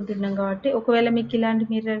మాట్లాడుకుంటున్నాం కాబట్టి ఒకవేళ మీకు ఇలాంటి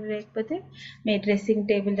మిర్రర్ లేకపోతే మీ డ్రెస్సింగ్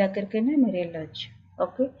టేబుల్ దగ్గరికైనా మీరు వెళ్ళవచ్చు.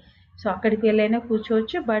 ఓకే, సో అక్కడికి వెళ్ళైనా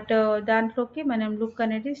కూర్చోవచ్చు. బట్ దాంట్లోకి మనం లుక్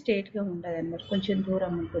అనేది స్ట్రేట్గా ఉండదు అన్నమాట, కొంచెం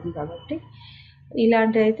దూరం ఉంటుంది కాబట్టి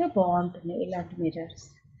ఇలాంటివి అయితే బాగుంటుంది, ఇలాంటి మిర్రర్స్.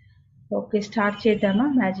 ఓకే, స్టార్ట్ చేద్దామా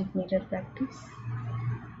మ్యాజిక్ మిర్రర్ ప్రాక్టీస్.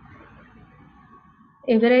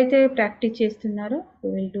 ఎవరైతే ప్రాక్టీస్ చేస్తున్నారో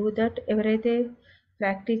విల్ డూ దట్. ఎవరైతే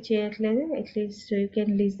ప్రాక్టీస్ చేయట్లేదు at least you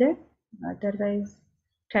can listen, otherwise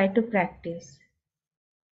try to practice.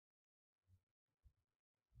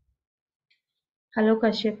 Hello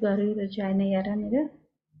Kashyap గారు, ఈరోజు జాయిన్ అయ్యారా మీరు?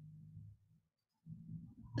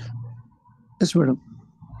 Yes madam.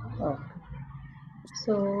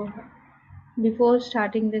 So before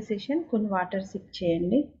starting the session కొన్ని వాటర్ సిప్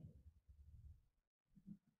చేయండి.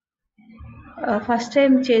 ఫస్ట్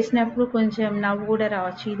టైం చేసినప్పుడు కొంచెం నవ్వు కూడా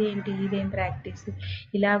రావచ్చు, ఇదేం ప్రాక్టీస్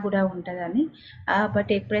ఇలా కూడా ఉంటుందని.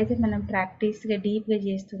 బట్ ఎప్పుడైతే మనం ప్రాక్టీస్గా డీప్గా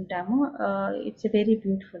చేస్తుంటామో it's a very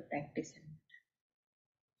beautiful practice అనమాట.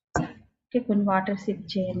 ఓకే, కొన్ని వాటర్ సిప్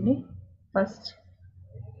చేయండి first.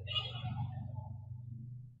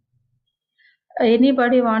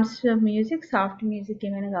 Anybody wants music, soft music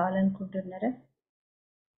ఏమైనా కావాలనుకుంటున్నారా?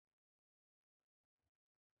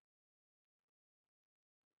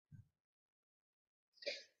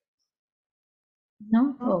 No,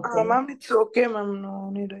 okay. Ma'am it's okay ma'am, no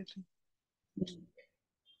need అయితే.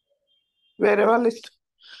 వేరే వాళ్ళు ఇష్టం.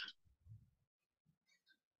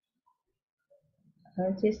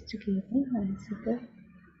 Just give me 1 second.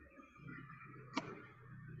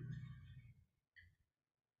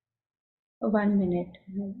 One minute.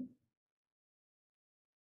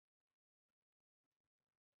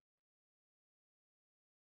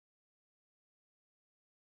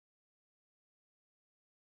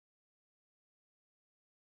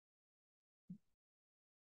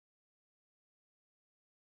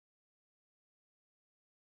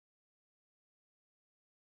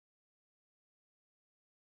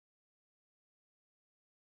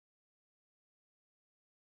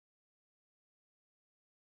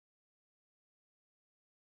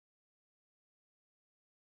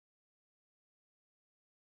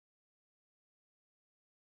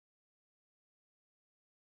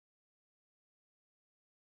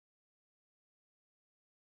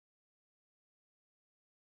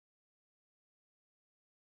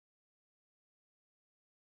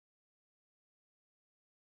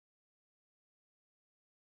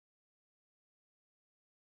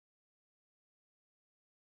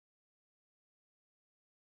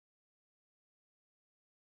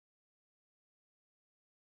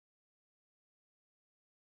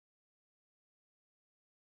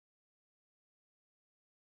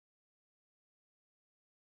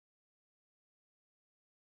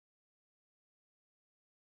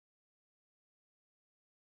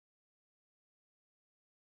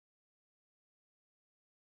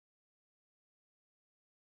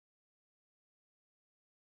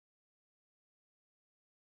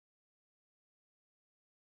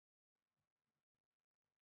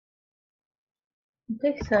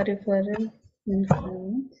 Okay, sorry for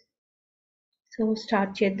inconvenience. So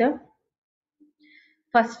start చేద్దాం.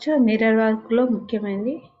 First mirror వర్క్లో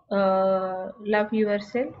ముఖ్యమైనది love your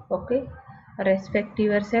self, okay, respect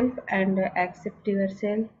your self and accept your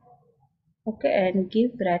self, okay, and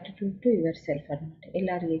give gratitude to your self అనమాట.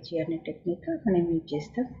 ఎల్ఆర్ఏజీ అనే technique మనం use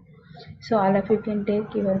చేస్తాం. So all of you can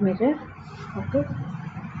take your mirror. Okay,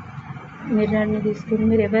 మిర్రర్ని తీసుకుని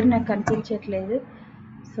మీరు ఎవరు నాకు కనిపించట్లేదు,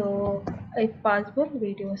 so if possible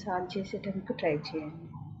videos on చేసేటందుకు try చేయండి.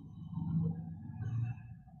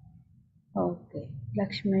 ఓకే,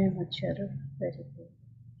 లక్ష్మీ వచ్చారు, వెరీ గుడ్.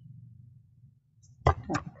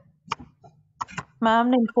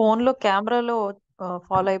 మ్యామ్ నేను ఫోన్ లో కెమెరాలో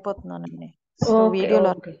ఫాలో అయిపోతున్నానండి, సో ఓకే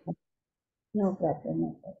వీడియోలో okay, no problem,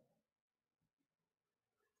 no problem.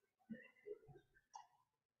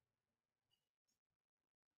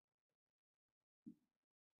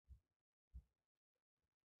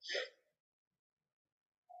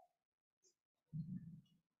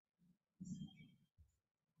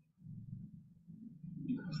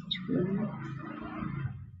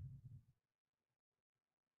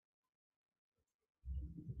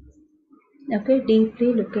 Okay, deeply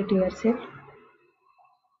look at your self.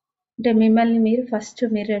 అంటే మిమ్మల్ని మీరు ఫస్ట్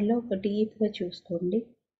మిర్రర్లో ఒక డీప్గా చూసుకోండి.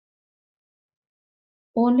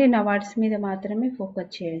 ఓన్లీ నా వర్డ్స్ మీద మాత్రమే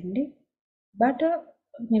ఫోకస్ చేయండి, బట్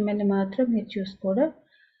మిమ్మల్ని మాత్రం మీరు చూసుకోవడం.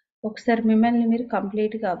 ఒకసారి మిమ్మల్ని మీరు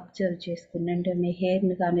కంప్లీట్గా అబ్జర్వ్ చేసుకునండి. మీ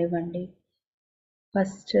హెయిర్ని కానివ్వండి,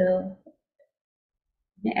 ఫస్ట్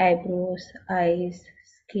మీ eyebrows, ice,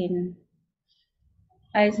 skin,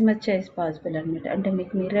 as much as possible అనమాట. అంటే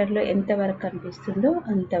మీకు మిర్రర్లో ఎంతవరకు కనిపిస్తుందో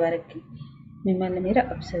అంతవరకు మిమ్మల్ని మీరు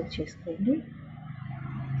అబ్జర్వ్ చేసుకోండి.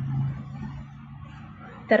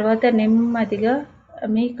 తర్వాత నెమ్మదిగా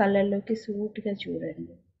మీ కళ్ళల్లోకి సూటిగా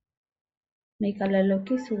చూడండి. మీ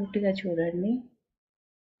కళ్ళల్లోకి సూటిగా చూడండి.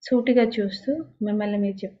 సూటిగా చూస్తూ మిమ్మల్ని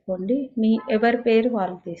మీరు చెప్పుకోండి. మీ ఎవరి పేరు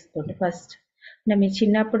వాళ్ళు తీసుకోండి ఫస్ట్. అంటే మీ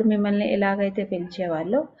చిన్నప్పుడు మిమ్మల్ని ఎలాగైతే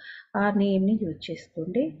పిలిచేవాళ్ళో ఆ నేమ్ని యూజ్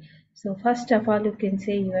చేసుకోండి. So first of all you can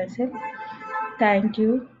say your self thank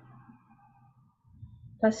you.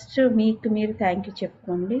 First మీకు మీరు థ్యాంక్ యూ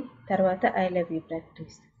చెప్పుకోండి. తర్వాత I love you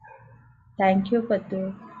practice. Thank you పద్దు.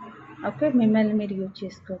 ఓకే, మిమ్మల్ని మీరు యూజ్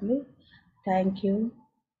చేసుకోండి. Thank you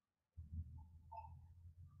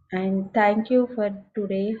and thank you for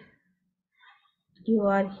today you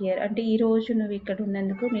are here. అంటే ఈరోజు నువ్వు ఇక్కడ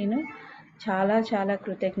ఉన్నందుకు నేను చాలా చాలా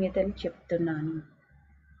కృతజ్ఞతలు చెప్తున్నాను.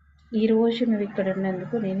 ఈరోజు నువ్వు ఇక్కడ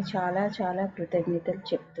ఉన్నందుకు నేను చాలా చాలా కృతజ్ఞతలు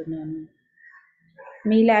చెప్తున్నాను.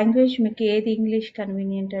 మీ లాంగ్వేజ్ మీకు ఏది ఇంగ్లీష్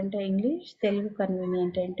కన్వీనియంట్ అంటే ఇంగ్లీష్, తెలుగు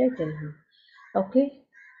కన్వీనియంట్ అంటే Telugu. Okay,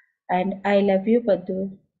 and I love you పద్దు.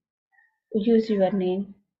 Use your name,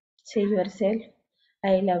 say your self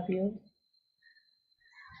I love you.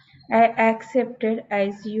 I accepted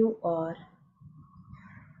as you are.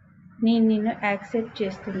 నేను నిన్ను యాక్సెప్ట్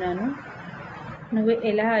చేస్తున్నాను, నువ్వు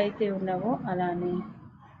ఎలా అయితే ఉన్నావో అలానే.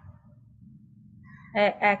 I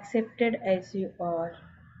accepted as you are.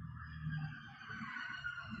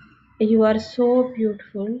 You are so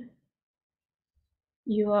beautiful,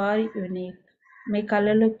 you are unique. మీ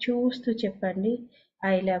కళ్ళలో చూస్తూ చెప్పండి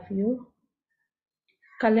ఐ లవ్ యూ.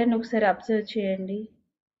 కళ్ళను ఒకసారి అబ్జర్వ్ చేయండి.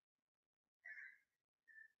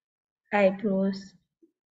 ఐబ్రోస్,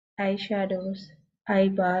 ఐ షాడోస్,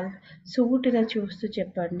 ఐబాల్ సూటిగా చూస్తూ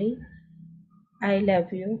చెప్పండి I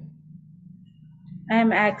love you.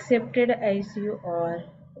 I'm accepted as you are.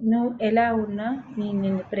 నువ్వు ఎలా ఉన్నా నేను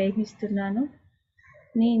నిన్ను ప్రేమిస్తున్నాను,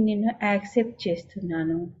 నేను నిన్ను యాక్సెప్ట్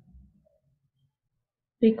చేస్తున్నాను.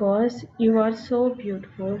 Because you are so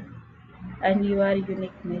beautiful and you are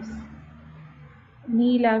uniqueness.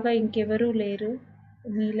 నీలాగా ఇంకెవరూ లేరు,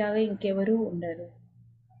 నీలాగా ఇంకెవరూ ఉండరు.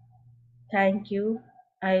 Thank you,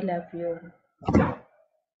 I love you.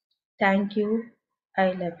 Thank you, I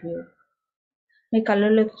love you. మీ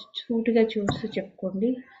కళ్ళల్లో సూటిగా చూస్తూ చెప్పుకోండి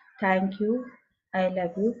thank you, I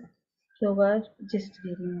love you. Slower just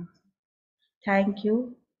give me. Thank you,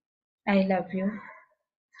 I love you.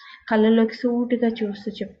 కళ్ళలోకి సూటిగా చూస్తూ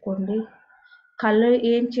చెప్పుకోండి. కళ్ళు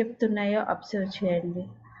ఏం చెప్తున్నాయో అబ్జర్వ్ చేయండి.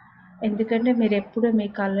 ఎందుకంటే మీరు ఎప్పుడు మీ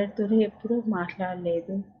కళ్ళతో ఎప్పుడు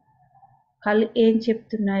మాట్లాడలేదు. కళ్ళు ఏం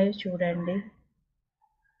చెప్తున్నాయో చూడండి.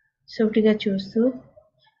 సూటిగా చూస్తూ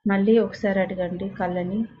మళ్ళీ ఒకసారి అడగండి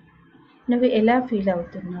కళ్ళని, నువ్వు ఎలా ఫీల్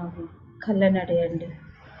అవుతున్నావు? కళ్ళని అడగండి.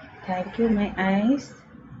 Thank you my eyes,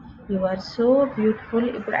 you are so beautiful.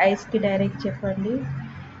 ఇప్పుడు ఐస్కి డైరెక్ట్ చెప్పండి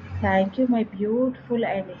thank you my beautiful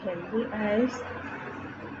and healthy ice.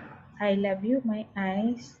 I love you my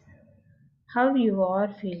eyes. How you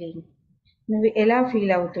are feeling? నువ్వు ఎలా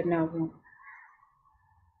ఫీల్ అవుతున్నావు?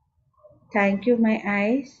 Thank you my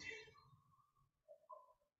eyes.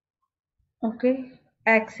 Okay,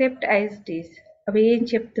 accept ice డీస్. అవి ఏం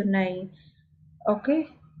చెప్తున్నాయి? Okay,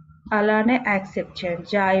 అలానే accept చేయండి.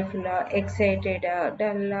 జాయ్ఫుల్లా, ఎక్సైటెడా,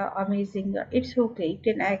 డల్లా, అమేజింగ్గా, it's okay, you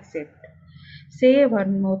can accept. Say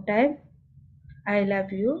one more time I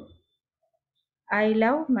love you. I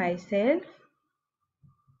love my self.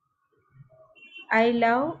 I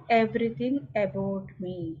love everything about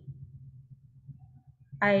me.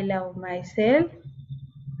 I love myself.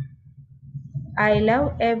 I love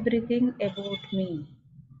everything about me.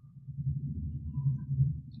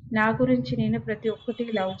 నా గురించి నేను ప్రతి ఒక్కటి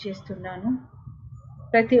love చేస్తున్నాను,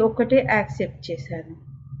 ప్రతి ఒక్కటి accept చేశాను.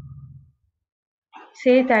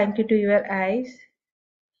 Say thank you to your eyes.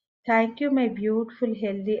 Thank you my beautiful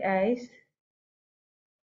healthy ice.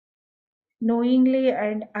 knowingly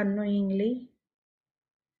and unknowingly,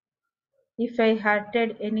 if I hurted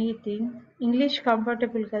anything. English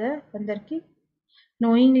comfortable కదా అందరికి?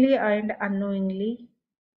 knowingly and unknowingly,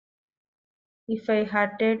 if I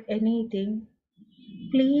hurted anything,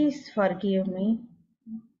 please forgive me.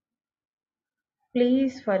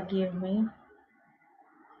 Please forgive me.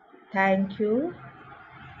 Thank you.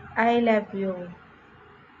 I love you.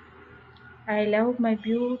 I love my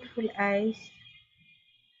beautiful eyes.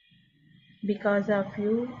 Because of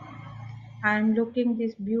you, I am looking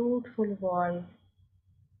this beautiful world.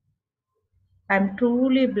 I am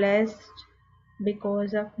truly blessed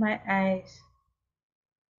because of my eyes.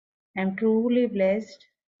 I am truly blessed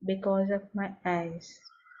because of my eyes.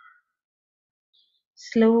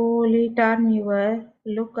 Slowly turn your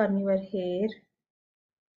look on your hair.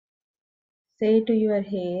 Say to your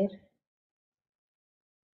hair,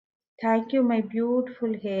 thank you, my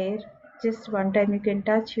beautiful hair. Just one time you can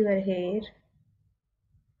touch your hair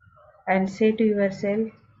and say to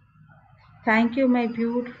yourself, thank you, my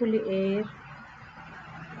beautiful hair.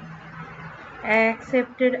 I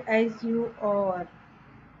accepted as you are.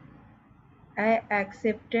 I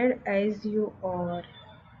accepted as you are.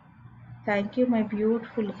 Thank you, my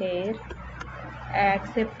beautiful hair. I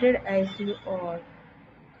accepted as you are.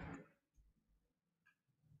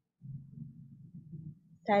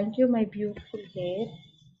 Thank you, my beautiful hair.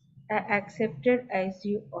 I accepted as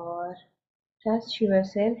you are. Trust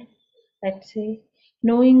yourself. Let's say,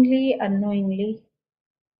 knowingly, unknowingly,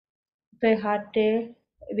 if I hearted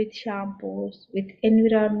with shampoos, with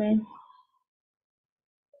environment,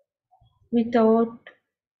 without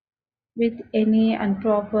with any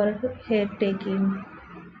improper hair taking,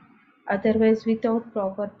 otherwise without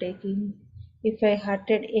proper taking, if I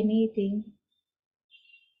hearted anything,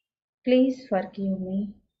 please forgive me.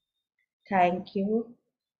 Thank you.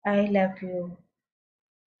 I love you.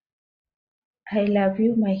 I love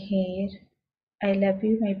you, my hair. I love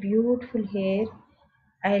you, my beautiful hair.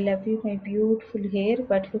 I love you, my beautiful hair.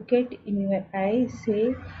 But look at in your eyes,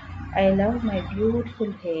 say, I love my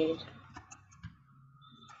beautiful hair.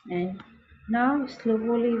 And now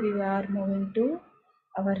slowly we are moving to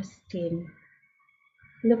our skin.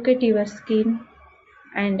 Look at your skin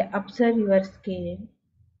and observe your skin.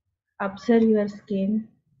 Observe your skin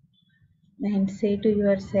and say to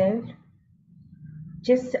yourself,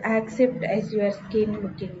 just accept as your skin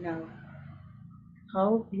looking now.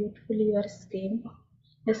 How beautiful your skin.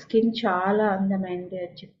 The skin చాలా అందమైనది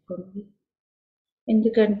అని చెప్పుకోండి.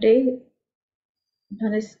 ఎందుకంటే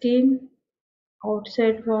మన skin out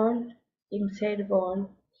side wall, inside wall,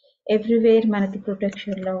 everywhere మనకి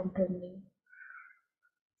ప్రొటెక్షన్లో ఉంటుంది.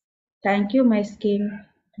 Thank you my skin,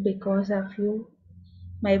 because of you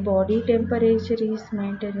my body temperature is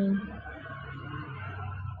maintaining.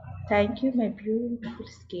 Thank you, my beautiful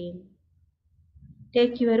skin.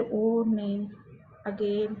 Take your own name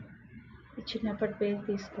again. చిన్నప్పటి పేరు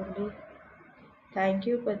తీసుకోండి. Thank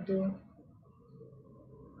you, Paddu.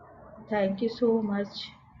 Thank you so much.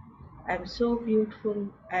 I'm so beautiful.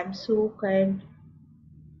 I'm so kind.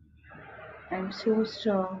 I'm so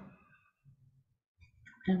strong.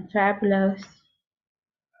 I'm fabulous.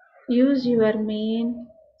 Use your main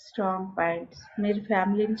strong points. మీరు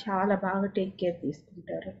ఫ్యామిలీని చాలా బాగా take care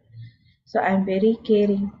తీసుకుంటారు. So I'm very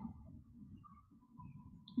caring.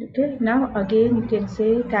 Okay, now again you can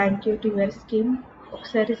say thank you to your skin.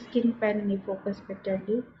 ఒకసారి skin పైన నీ focus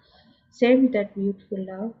పెట్టండి. Send that beautiful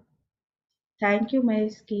love. Thank you, my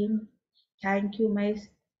skin. Thank you, my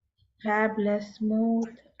fabulous,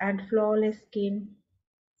 smooth and flawless skin.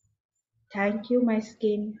 Thank you, my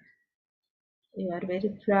skin. You are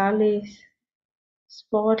very flawless,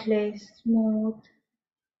 spotless, smooth.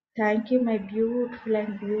 Thank you, my beautiful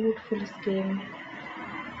and beautiful skin.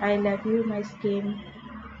 I love you, my skin.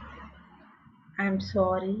 I'm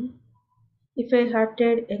sorry if I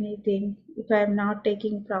hurted anything, if I am not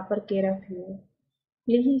taking proper care of you.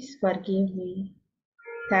 Please forgive me.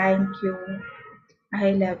 Thank you.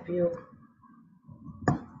 I love you.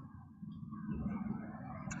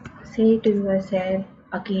 Say to yourself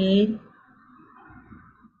again,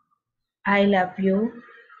 I love you.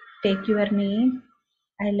 Take your name.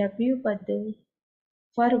 I love you, Paddu,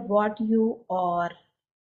 for what you are.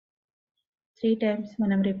 3 times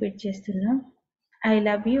మనం repeat చేస్తున్నాం. I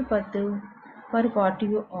love you, Paddu, for what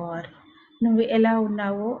you are. నువ్వు ఎలా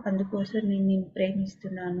ఉన్నావో అందుకోసం నేను నిన్ను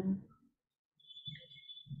ప్రేమిస్తున్నాను.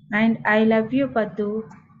 And I love you, Paddu,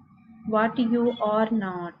 what you are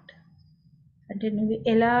not. అంటే నువ్వు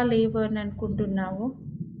ఎలా లేవు అని అనుకుంటున్నావో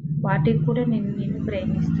వాటికి కూడా నేను నిన్ను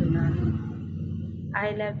ప్రేమిస్తున్నాను. I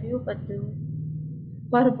love you, Paddu,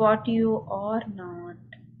 for what you are not.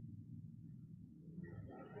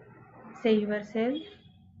 Say yourself,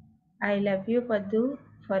 I love you, Paddu,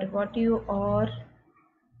 for what you are.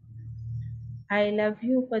 I love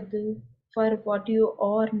you, Paddu, for what you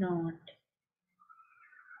are not.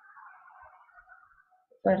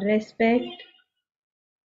 For respect,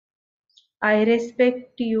 I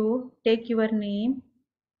respect you. Take your name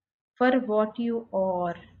for what you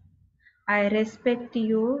are. I respect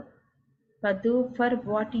you, Paddu, for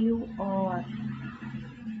what you are.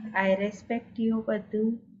 I respect you, Paddu,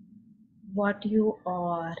 what you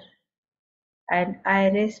are. And I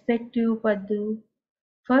respect you, Paddu,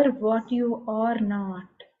 for what you are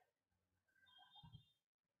not.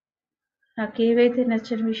 నాకు ఏవైతే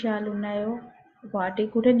నచ్చని విషయాలు ఉన్నాయో వాటికి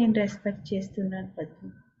కూడా నేను respect చేస్తున్నాను పద్దు.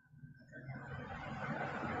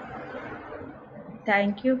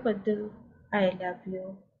 థ్యాంక్ యూ పద్దు. I love you.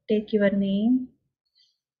 take your name,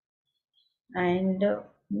 and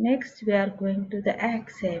next we are going to the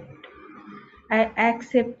accept. I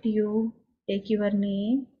accept you, take your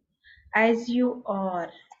name as you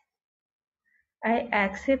are. I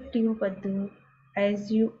accept you, Paddu, as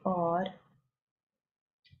you are.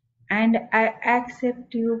 And I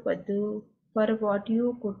accept you, Paddu, for what you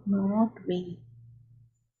could not be.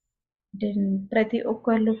 Then ప్రతి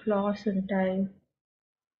ఒక్కళ్ళు floss ఉంటాయి.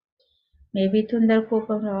 Maybe తొందర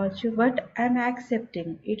కోపం రావచ్చు, but I'm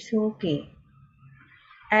accepting, it's okay.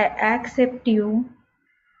 I accept you,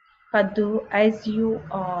 Paddu, as you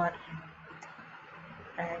are.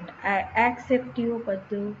 And I accept you,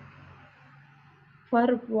 Paddu, for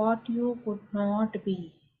what you could not be.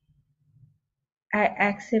 I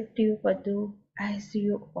accept you, Paddu, as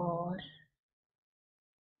you are.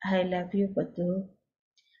 I love you, Paddu.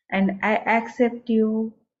 And I accept you,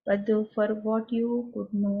 Paddu, for what you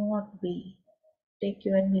could not be. Take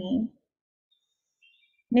your name.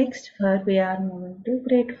 Next verb we are moving to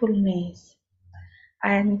gratefulness.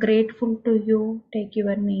 I am grateful to you. Take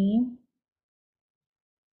your name.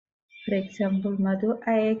 For example, Madhu,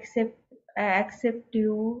 I accept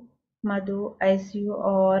you, Madhu, as you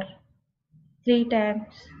are. 3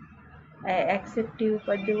 times. I accept you,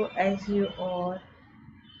 Paddu, as you are.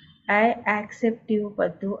 I accept you,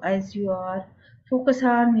 Paddu, as you are. Focus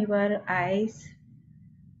on your eyes.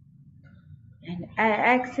 And I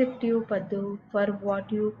accept you, Paddu, for what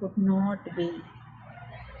you could not be.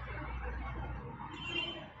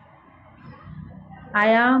 I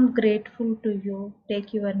am grateful to you.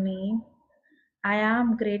 Take your name. I am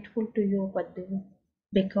grateful to you, Paddu,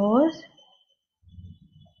 because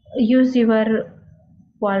use your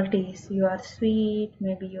qualities. You are sweet,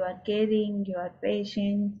 maybe you are caring, you are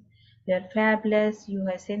patient, you are fabulous, you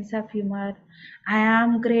have sense of humor. I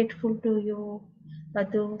am grateful to you,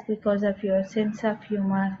 Paddu, because of your sense of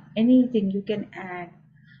humor. Anything you can add.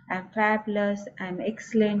 I'm fabulous, I'm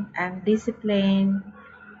excellent, I'm disciplined,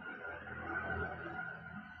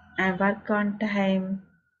 I work on time,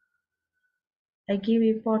 I give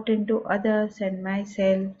importance to others and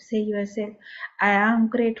myself. Say yourself, I am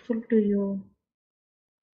grateful to you.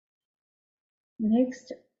 Next,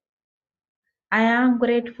 I am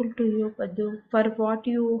grateful to you, Paddu, for what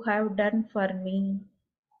you have done for me.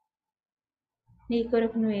 నీ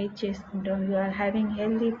కొరకు నువ్వు ఏది చేసుకుంటావు. You are having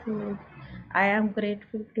healthy food. I am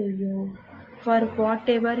grateful to you for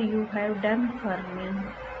whatever you have done for me.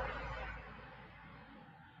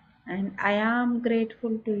 And I am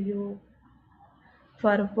grateful to you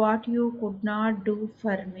for what you could not do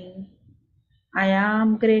for me. I am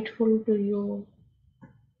grateful to you.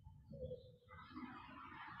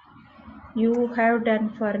 You have done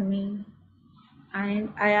for me. And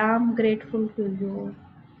I am grateful to you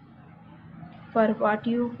for what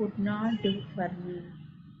you could not do for me.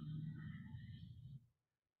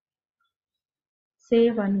 Say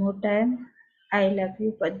one more time, I love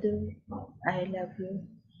you, Paddu. I love you.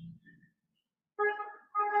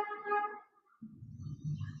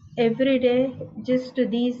 Every day, just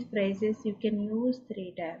these phrases you can use 3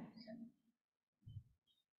 times.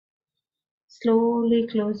 Slowly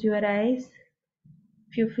close your eyes.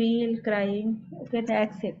 If you feel crying, you can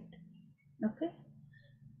accept. Okay?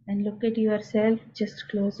 And look at yourself. Just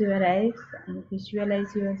close your eyes and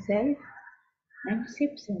visualize yourself and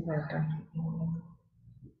sip some water.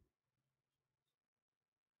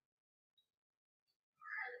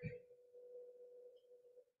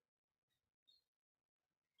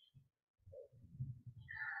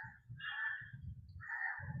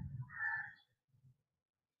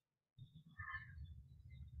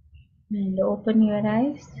 And open your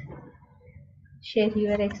eyes. Share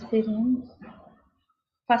your experience.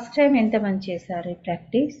 First time ఎంతమంది చేశారు ఈ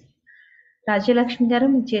practice? Rajyalakshmi గారు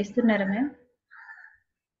మీరు చేస్తున్నారా ma'am?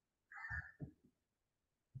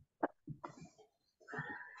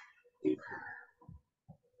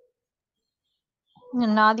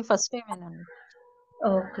 నాది first టైమేనండి.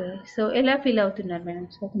 Okay. So ఎలా feel అవుతున్నారు madam?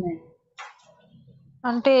 చెప్పండి.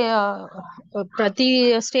 అంటే ప్రతి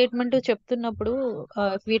స్టేట్మెంట్ చెప్తున్నప్పుడు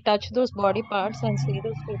if we touch those body parts and say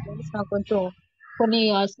those statements నాకు కొంచెం కొన్ని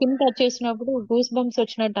స్కిన్ టచ్ చేసినప్పుడు గూస్ బంప్స్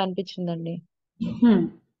వచ్చినట్టు అనిపించిందండి.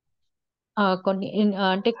 కొన్ని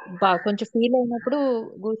అంటే కొంచెం ఫీల్ అయినప్పుడు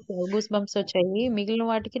గూస్ బంప్స్ వచ్చాయి. మిగిలిన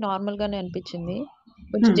వాటికి నార్మల్ గానే అనిపించింది.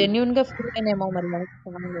 కొంచెం జెన్యున్ గా ఫీల్ అయినేమో మరి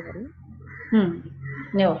గారు.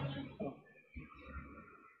 నో.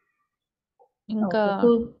 ఇంకా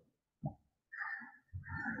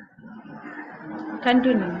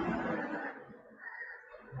కంటిన్యూ.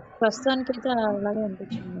 ప్రస్తుతానికి అయితే అలాగే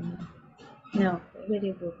అనిపించిందండి. Very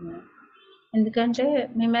good ma'am. ఎందుకంటే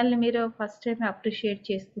మిమ్మల్ని మీరు ఫస్ట్ టైం అప్రిషియేట్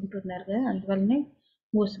చేసుకుంటున్నారు కదా, అందువల్లనే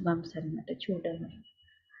గూస్ బంప్స్ అనమాట చూడడమే.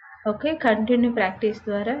 ఓకే, కంటిన్యూ ప్రాక్టీస్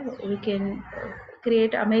ద్వారా we can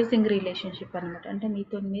create amazing relationship అనమాట. అంటే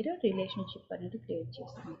మీతో మీరు రిలేషన్షిప్ అనేది క్రియేట్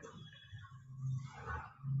చేసుకుంటారు.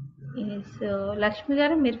 సో లక్ష్మి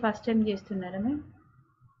గారు మీరు ఫస్ట్ టైం చేస్తున్నారా ma'am?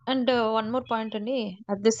 And one more point అండి,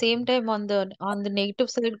 at the same time on the negative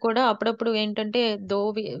side కూడా అప్పుడప్పుడు ఏంటంటే, though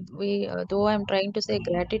I'm trying to say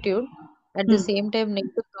gratitude, at the same time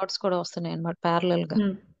negative thoughts కూడా వస్తున్నాయి అనమాట ప్యారలల్ గా,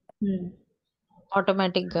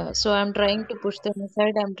 ఆటోమేటిక్ గా. So I'm trying to push them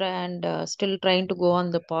aside, and still trying to go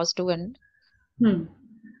on the positive and.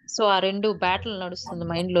 So ఆ రెండు battle నడుస్తుంది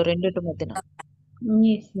mind లో, రెండిటి మధ్యన.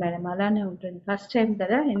 ఎస్ మేడం, అలానే ఉంటుంది ఫస్ట్ టైం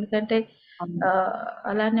కదా, ఎందుకంటే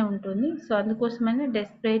అలానే ఉంటుంది. సో అందుకోసమని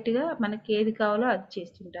డెస్పరేట్గా మనకి ఏది కావాలో అది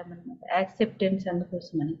చేస్తుంటాం అనమాట, యాక్సెప్టెన్స్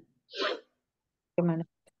అందుకోసమని. Okay madam.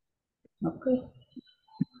 Okay,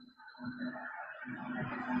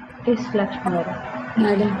 yes Lakshmi గారు.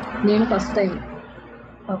 మేడం నేను ఫస్ట్ టైం.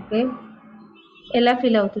 ఓకే, ఎలా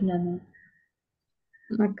ఫీల్ అవుతున్నాను?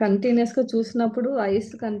 నాకు కంటిన్యూస్ గా చూసినప్పుడు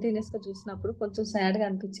కొంచెం సాడ్ గా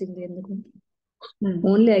అనిపించింది. ఎందుకు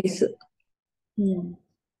ఓన్లీ ఐస్,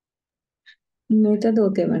 మిగతాది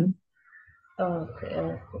ఓకే మేడం. ఓకే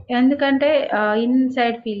ఓకే, ఎందుకంటే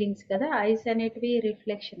ఇన్సైడ్ ఫీలింగ్స్ కదా, ఐస్ అనేటివి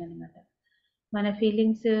రిఫ్లెక్షన్ అనమాట. మన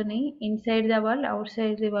ఫీలింగ్స్ని inside the world, out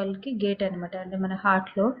side the వరల్డ్కి gate అనమాట, అంటే మన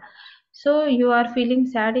హార్ట్లో. So you are feeling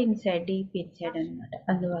sad inside, deep inside అనమాట,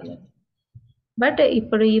 అందువల్ల. బట్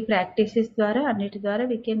ఇప్పుడు ఈ ప్రాక్టీసెస్ ద్వారా, అన్నిటి ద్వారా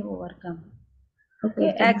we can overcome. Okay,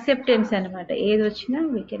 okay. Acceptance అనమాట, ఏది వచ్చినా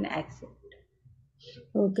we can accept.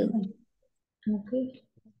 Okay madam. Okay,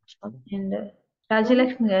 and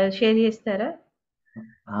Rajalakshmi గారు షేర్ చేస్తారా?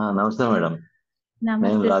 నమస్తే మేడం, నేను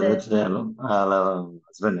నమస్తే సార్. రాజలక్ష్మి గారు వాళ్ళ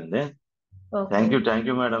హస్బెండ్ అండి. ఓకే, థ్యాంక్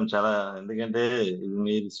యూ మేడం, చాలా. ఎందుకంటే ఇది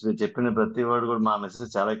మీరు చెప్పిన ప్రతి వర్డ్ కూడా మా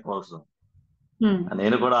మెసేజ్ చాలా ఎక్కువ అవసరం.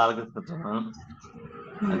 నేను కూడా ఆలోచిస్తున్నాను.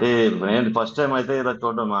 అంటే నేను ఫస్ట్ టైం అయితే ఇలా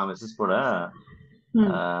చూడడం మా మెసేజ్ కూడా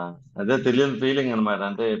ఆ, అదే తెలియని ఫీలింగ్ అనమాట.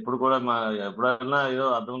 అంటే ఎప్పుడు కూడా ఎప్పుడైనా ఏదో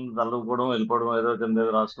అర్థం తల్లుకోవడం వెళ్ళిపోవడం, ఏదో కింద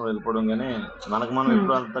ఏదో రాసుకోవడం వెళ్ళిపోవడం, కానీ మనకు మనం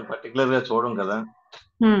ఎప్పుడు అంత పర్టికులర్ గా చూడడం కదా.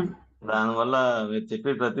 దానివల్ల మీరు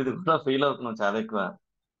చెప్పే ప్రతిదీ కూడా ఫీల్ అవుతున్నాం చాలా ఎక్కువ.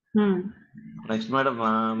 నెక్స్ట్ మేడం,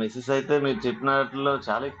 మా మిస్సెస్ అయితే మీరు చెప్పినట్లో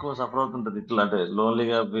చాలా ఎక్కువ సఫర్ అవుతుంటది. ఇట్లా అంటే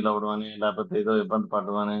లోన్లీగా ఫీల్ అవ్వడం అని, లేకపోతే ఏదో ఇబ్బంది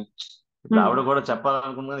పడడం అని. ఇప్పుడు ఆవిడ కూడా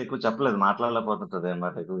చెప్పాలనుకున్నా ఎక్కువ చెప్పలేదు, మాట్లాడలేకపోతుంటది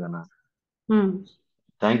అనమాట ఎక్కువగా.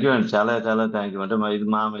 థ్యాంక్ యూ అండి, చాలా చాలా థ్యాంక్ యూ. అంటే ఇది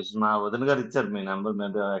మా వదిన గారు ఇచ్చారు మీ నెంబర్.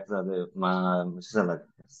 అదే మా మిస్సెస్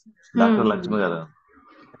డాక్టర్ లక్ష్మి గారు.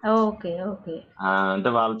 ఓకే ఓకే, అంటే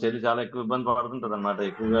వాళ్ళ చెల్లి చాలా ఎక్కువ ఇబ్బంది పడుతుంటది అనమాట.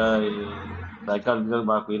 ఎక్కువగా ఈ సైకాలజికల్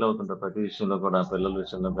బాగా ఫీల్ అవుతుంటారు ప్రతి విషయంలో కూడా, పిల్లల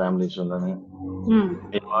విషయంలో, ఫ్యామిలీ విషయంలోని.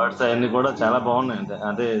 ఈ వర్డ్స్ అవన్నీ కూడా చాలా బాగున్నాయి.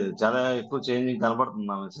 అంటే చాలా ఎక్కువ చేంజింగ్ కనబడుతుంది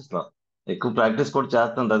మా మెసేజ్ లో. ఎక్కువ ప్రాక్టీస్ కూడా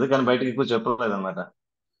చేస్తుంటది, కానీ బయటకి ఎక్కువ చెప్పలేదు అనమాట.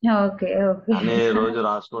 ఓకే ఓకే, అని రోజు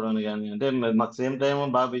రాసుకోవడం కానీ, అంటే మాకు సేమ్ టైం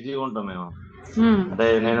బాగా బిజీగా ఉంటాం మేము. అంటే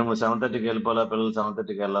నేను 7:30కి వెళ్ళిపోవాలా, పిల్లలు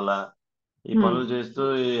 7:30కి వెళ్ళాలా, ఈ పనులు చేస్తూ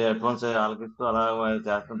ఈ హెడ్ ఫోన్స్ ఆలకిస్తూ అలా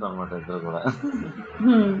చేస్తుంటాం అనమాట ఇద్దరు కూడా.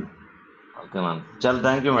 ఓకే మ్యామ్, చాలా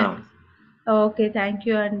thank you madam. Okay, thank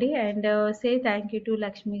you అండి. And say thank you to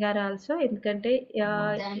Lakshmi గారు ఆల్సో, ఎందుకంటే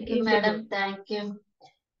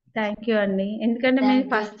థ్యాంక్ యూ అండి, ఎందుకంటే మేము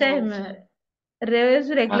ఫస్ట్ టైం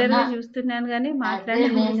రోజు రెగ్యులర్ గా చూస్తున్నాను కానీ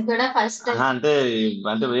మాట్లాడడం. అంటే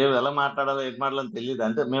అంటే ఎలా మాట్లాడాలో ఏం మాట్లాడాలో తెలియదు.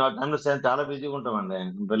 అంటే మేము ఆ టైంలో చాలా బిజీగా ఉంటామండి.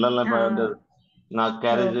 పిల్లల్ని అంటే నాకు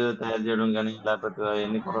క్యారేజ్ తయారు చేయడం కానీ, లేకపోతే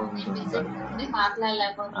అవన్నీ కూడా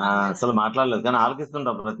అసలు మాట్లాడలేదు, కానీ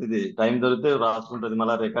ఆలకిస్తుంటాం ప్రతిదీ. టైం దొరికితే రాసుకుంటది,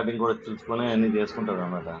 మళ్ళీ రికార్డింగ్ కూడా చూసుకొని అన్ని చేసుకుంటది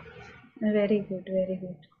అనమాట. Very good, very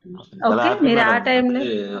good. చాలా ఓకే, హ్యాపీ మీరు ఆ మేడం. టైంలో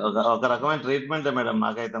ఒక రకమైన ట్రీట్మెంట్ మేడం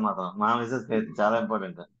మాకైతే మాత్రం, మా మిసెస్ అయితే చాలా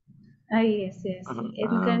ఇంపార్టెంట్. ఎస్ ఎస్,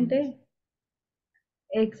 ఎందుకంటే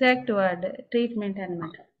ఎగ్జాక్ట్ వర్డ్ ట్రీట్మెంట్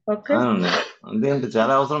అనమాట. ఓకే, అంతే,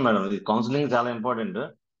 చాలా అవసరం మేడం. ఇది కౌన్సిలింగ్ చాలా ఇంపార్టెంట్.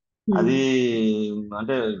 అది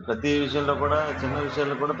అంటే ప్రతి విషయంలో కూడా, చిన్న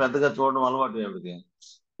విషయాల్లో కూడా పెద్దగా చూడడం అలవాటు ఆవిడకి.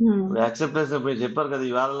 ఇప్పుడు యాక్సెప్టెన్స్ మీరు చెప్పారు కదా,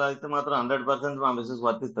 ఇవాళ అయితే మాత్రం 100% మా మిసెస్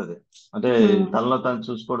వర్తిస్తుంది. అంటే తనలో తను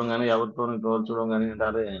చూసుకోవడం కానీ, ఎవరితో చూడడం కానీ.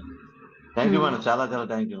 అదే థ్యాంక్ యూ మేడం, చాలా చాలా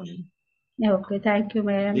thank you madam. Okay, thank you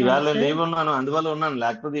madam. ఈవేళ లీవ్ ఉన్నాను, అందువల్ల ఉన్నాను.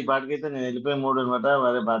 లేకపోతే ఈ పాటికైతే నేను వెళ్ళిపోయే మూడు అనమాట.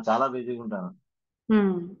 చాలా బిజీగా ఉంటాను.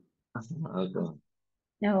 Okay,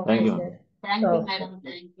 thank you.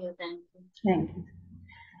 Thank you.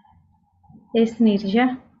 Yes Neeraja.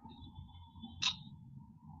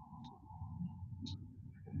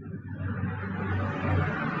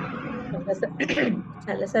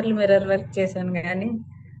 చాలా సార్లు మిర్రర్ వర్క్ చేశాను, కానీ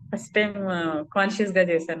ఫస్ట్ టైం కాన్షియస్ గా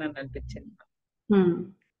చేశాను అని అనిపించింది.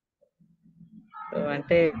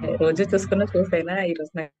 అంటే రోజు చూసుకున్న చూసైనా ఈ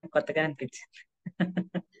రోజు నాకు కొత్తగా అనిపించింది.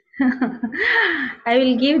 ఐ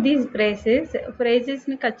విల్ గివ్ దీస్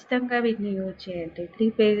ఫ్రేజెస్ని ఖచ్చితంగా వీటిని యూజ్ చేయండి. 3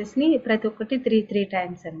 పేజెస్ని ప్రతి ఒక్కటి 3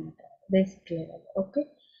 టైమ్స్ అనమాట basic level. Okay.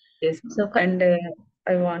 Yes, so ma'am. And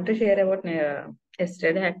I want to share about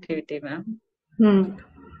yesterday activity, ma'am.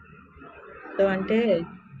 So అంటే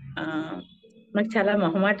నాకు చాలా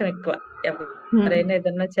మొహమాటం ఎక్కువ. ఎవరైనా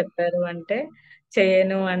ఏదన్నా చెప్పారు అంటే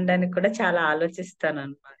చేయను అనడానికి కూడా చాలా ఆలోచిస్తాను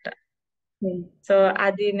అనమాట. సో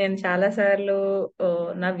అది నేను చాలా సార్లు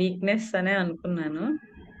నా వీక్నెస్ అనే అనుకున్నాను.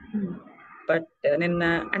 బట్ నిన్న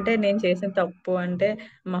అంటే నేను చేసిన తప్పు అంటే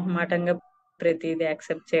మొహమాటంగా ప్రతిదీ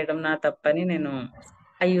యాక్సెప్ట్ చేయడం నా తప్పని నేను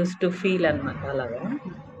ఐ యూస్ టు ఫీల్ అనమాట అలాగా.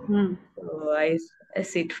 So I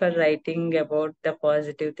SIT for writing about the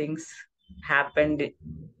positive things happened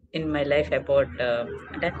in my life about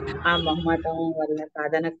అంటే ఆ మొహమాటం వల్ల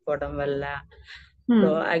కాదనకపోవడం వల్ల so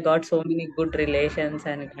I got so many good relations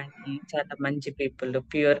అని కానీ చాలా మంచి పీపుల్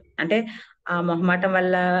ప్యూర్ అంటే ఆ మొహమాటం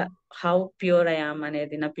వల్ల హౌ ప్యూర్ ఐ ఆమ్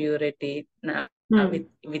అనేది నా ప్యూరిటీ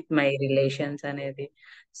విత్ మై రిలేషన్స్ అనేది.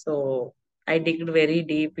 So I డిగ్డ్ very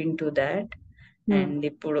deep in to that. And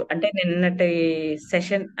ఇప్పుడు అంటే నిన్నటి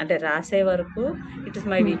సెషన్ అంటే రాసే వరకు it is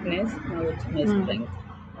my weakness, now it's my strength.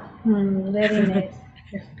 Very nice.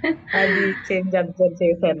 అది చేంజ్ అబ్జర్వ్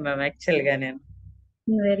చేశాను మ్యామ్ యాక్చువల్ గా నేను.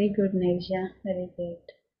 వెరీ గుడ్ నిషా, వెరీ గుడ్.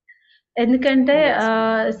 ఎందుకంటే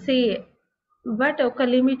బట్ ఒక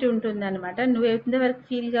లిమిట్ ఉంటుంది అనమాట. నువ్వు ఎంతవరకు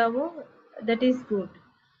feel కావో that is good.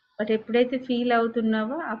 But ఎప్పుడైతే ఫీల్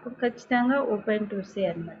అవుతున్నావో అప్పుడు ఖచ్చితంగా ఓపెన్ టు సే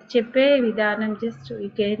అనమాట. చెప్పే విధానం just you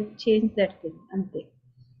can change that thing అంతే.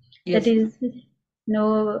 దట్ ఈస్ నో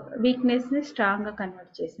వీక్నెస్ని స్ట్రాంగ్గా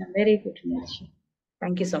కన్వర్ట్ చేసాం. Very good Nisha.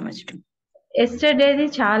 Thank you so much. ఎస్టర్డేది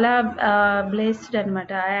చాలా బ్లెస్డ్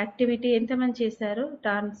అనమాట. ఆ యాక్టివిటీ ఎంతమంది చేశారు?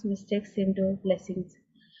 Turns mistakes into blessings.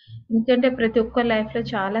 ఎందుకంటే ప్రతి ఒక్క లైఫ్లో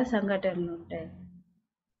చాలా సంఘటనలు ఉంటాయి.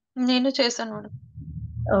 నేను చేశాను మేడం.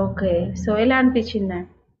 ఓకే. సో ఎలా అనిపించిందా?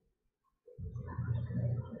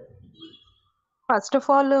 ఫస్ట్ ఆఫ్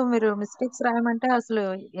ఆల్ మీరు మిస్టేక్స్ రాయమంటే అసలు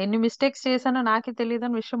ఎన్ని మిస్టేక్స్ చేశానో నాకే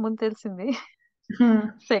తెలియదని విషయం ముందు తెలిసింది.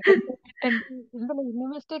 సెకండ్ ఏంటంటే ఇందులో ఇన్ని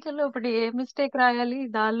మిస్టేక్లో ఇప్పుడు ఏ మిస్టేక్ రాయాలి,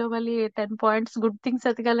 దానిలో మళ్ళీ 10 పాయింట్స్ గుడ్ థింగ్స్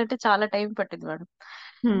ఎతకాలంటే చాలా టైం పట్టింది మేడం.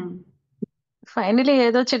 ఫైనలీ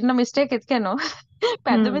ఏదో చిన్న మిస్టేక్ ఎతికాను.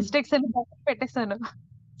 పెద్ద మిస్టేక్స్ అని పక్కన పెట్టేశాను.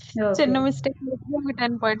 చిన్న మిస్టేక్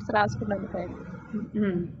 10 పాయింట్స్ రాసుకున్నాను.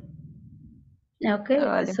 ఓకే.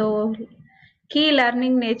 సో కీ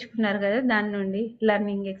లెర్నింగ్ నేర్చుకున్నారు కదా, దాని నుండి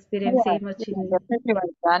లెర్నింగ్ ఎక్స్పీరియన్స్ ఏమొచ్చింది?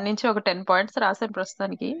 దాని నుంచి ఒక 10 పాయింట్స్ రాశాను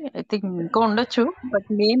ప్రస్తుతానికి. ఐ థింక్ ఇంకా ఉండొచ్చు, బట్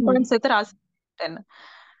మెయిన్ పాయింట్స్ అయితే రాసాను 10.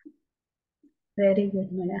 Very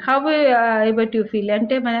good madam. How about you feel?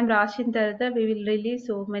 అంటే మనం రాసిన తర్వాత we will release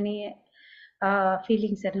so many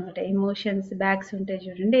feelings అనమాట. ఎమోషన్స్ బ్యాగ్స్ ఉంటాయి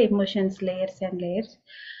చూడండి, ఎమోషన్స్ లేయర్స్ అండ్ లేయర్స్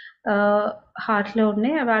హార్ట్లో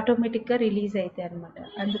ఉన్నాయి. అవి ఆటోమేటిక్గా రిలీజ్ అవుతాయి అనమాట.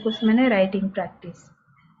 అందుకోసమనే writing practice.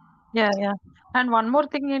 Yeah and one more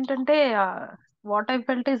thing ఏంటంటే వాట్ ఐ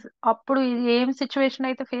ఫెల్ట్ ఇస్ అప్పుడు ఏం సిచ్యువేషన్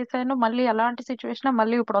అయితే ఫేస్ అయ్యానో మళ్ళీ అలాంటి సిచ్యువేషన్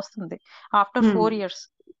మళ్ళీ ఇప్పుడు వస్తుంది ఆఫ్టర్ 4 years.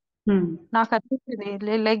 నాకు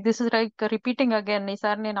అనిపించింది like this is like repeating again.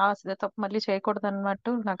 ఈసారి నేను ఆ తప్పు మళ్ళీ చేయకూడదు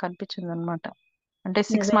అన్నట్టు నాకు అనిపించింది అనమాట. అంటే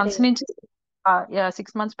 6 months నుంచి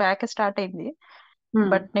 6 months బ్యాక్ స్టార్ట్ అయింది.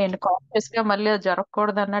 బట్ నేను కాన్షియస్ గా మళ్ళీ అది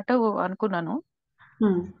జరగకూడదు అన్నట్టు అనుకున్నాను.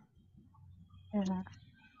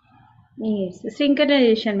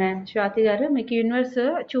 Synchronisation ma'am. స్వాతి గారు, మీకు యూనివర్స్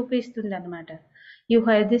చూపిస్తుంది అనమాట యూ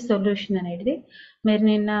హ్యావ్ దిస్ సొల్యూషన్ అనేది. మీరు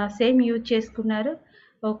నిన్న సేమ్ యూజ్ చేసుకున్నారు.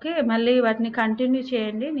 ఓకే, మళ్ళీ వాటిని కంటిన్యూ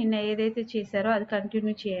చేయండి. నిన్న ఏదైతే చేశారో అది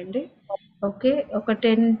కంటిన్యూ చేయండి. ఓకే, ఒక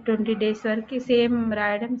 10-20 days వరకు సేమ్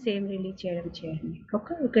రాయడం, సేమ్ రిలీజ్ చేయడం చేయండి.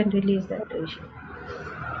 Okay, you can release that విషయం.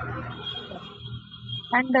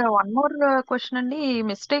 అండ్ వన్ మోర్ క్వశ్చన్ అండి, ఈ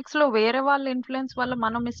మిస్టేక్స్ లో వేరే వాళ్ళ ఇన్ఫ్లుయెన్స్ వల్ల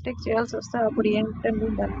మనం మిస్టేక్ చేయాల్సి వస్తే అప్పుడు ఏంటండి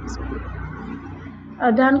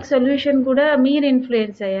దానికి సొల్యూషన్ కూడా మీరు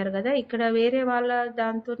ఇన్ఫ్లుయెన్స్ అయ్యారు కదా, ఇక్కడ వేరే వాళ్ళ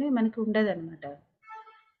దాంతోనే మనకి ఉండదు అనమాట.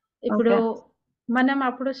 ఇప్పుడు మనం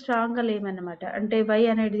అప్పుడు స్ట్రాంగ్గా లేమన్నమాట. అంటే వై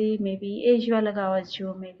అనేది మేబీ ఏజ్ వల్ల కావచ్చు,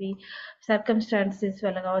 మేబీ సర్కమ్స్టాన్సెస్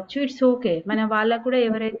వల్ల కావచ్చు. It's okay. మనం వాళ్ళకు కూడా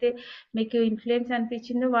ఎవరైతే మీకు ఇన్ఫ్లుయెన్స్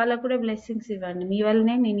అనిపించిందో వాళ్ళకు కూడా బ్లెస్సింగ్స్ ఇవ్వండి. మీ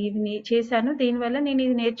వల్లనే నేను ఇది చేశాను, దీనివల్ల నేను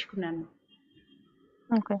ఇది నేర్చుకున్నాను,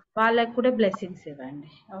 వాళ్ళకు కూడా బ్లెస్సింగ్స్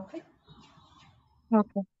ఇవ్వండి. ఓకే,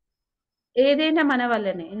 ఏదైనా మన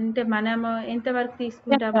వల్లనే. అంటే మనము ఎంతవరకు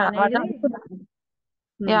తీసుకుంటాం అనేది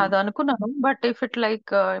అది అనుకున్నాను. But if it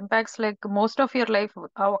like impacts like most of your life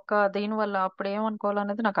ఆ ఒక్క దీని వల్ల అప్పుడు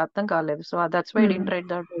ఏమనుకోవాలనేది నాకు అర్థం కాలేదు. So that's why did right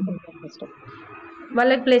that.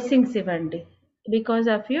 వాళ్ళకి బ్లెస్సింగ్స్ ఇవ్వండి. Because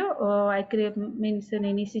of you I means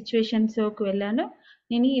నేను ఈ సిచ్యువేషన్స్కి వెళ్ళాను,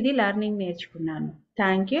 నేను ఇది లెర్నింగ్ నేర్చుకున్నాను,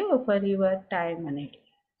 thank you for your time అనేది.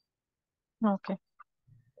 ఓకే.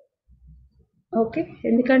 ఓకే,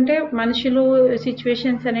 ఎందుకంటే మనుషులు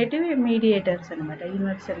సిచ్యువేషన్స్ అనేటివి మీడియేటర్స్ అనమాట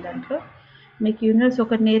యూనివర్సల్ దాంట్లో. మీకు యూనివర్స్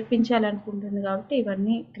ఒకటి నేర్పించాలనుకుంటుంది కాబట్టి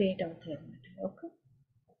ఇవన్నీ క్రియేట్ అవుతాయి అనమాట. ఓకే,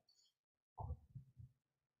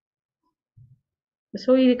 సో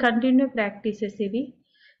ఇది కంటిన్యూ ప్రాక్టీసెస్ ఇవి.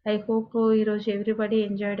 ఐ హోప్ ఈరోజు ఎవ్రీబడి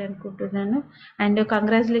ఎంజాయ్డ్ అనుకుంటున్నాను. అండ్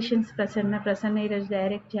కంగ్రాచులేషన్స్ ప్రసన్న ఈరోజు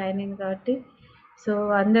డైరెక్ట్ జాయిన్ అయింది కాబట్టి. సో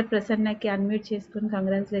అందరు ప్రసన్నకి అన్మ్యూట్ చేసుకుని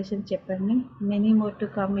కంగ్రాచులేషన్స్ చెప్పండి. Many more to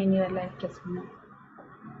come in your life Prasanna.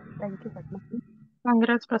 Thank you Padma.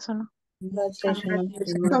 Congrats Prasanna.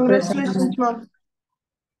 Congratulations ma'am.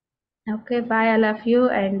 Okay, bye, I love you.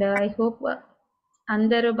 And I hope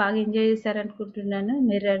అందరూ బాగా enjoy చేశారనుకుంటున్నాను.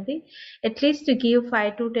 మిర్రర్ది at least give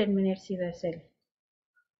 5 to 10 minutes your self.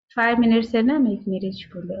 5 minutes అయినా మీకు మీరు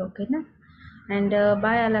ఇచ్చుకోండి, ఓకేనా? And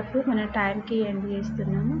bye, I love you. మన టైంకి end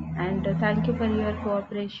చేస్తున్నాము. And thank you for your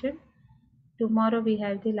cooperation. Tomorrow we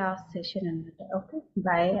have the last session అనమాట. Okay,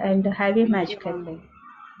 bye and have a magical day.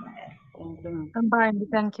 Bye అండి.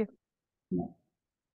 Thank you.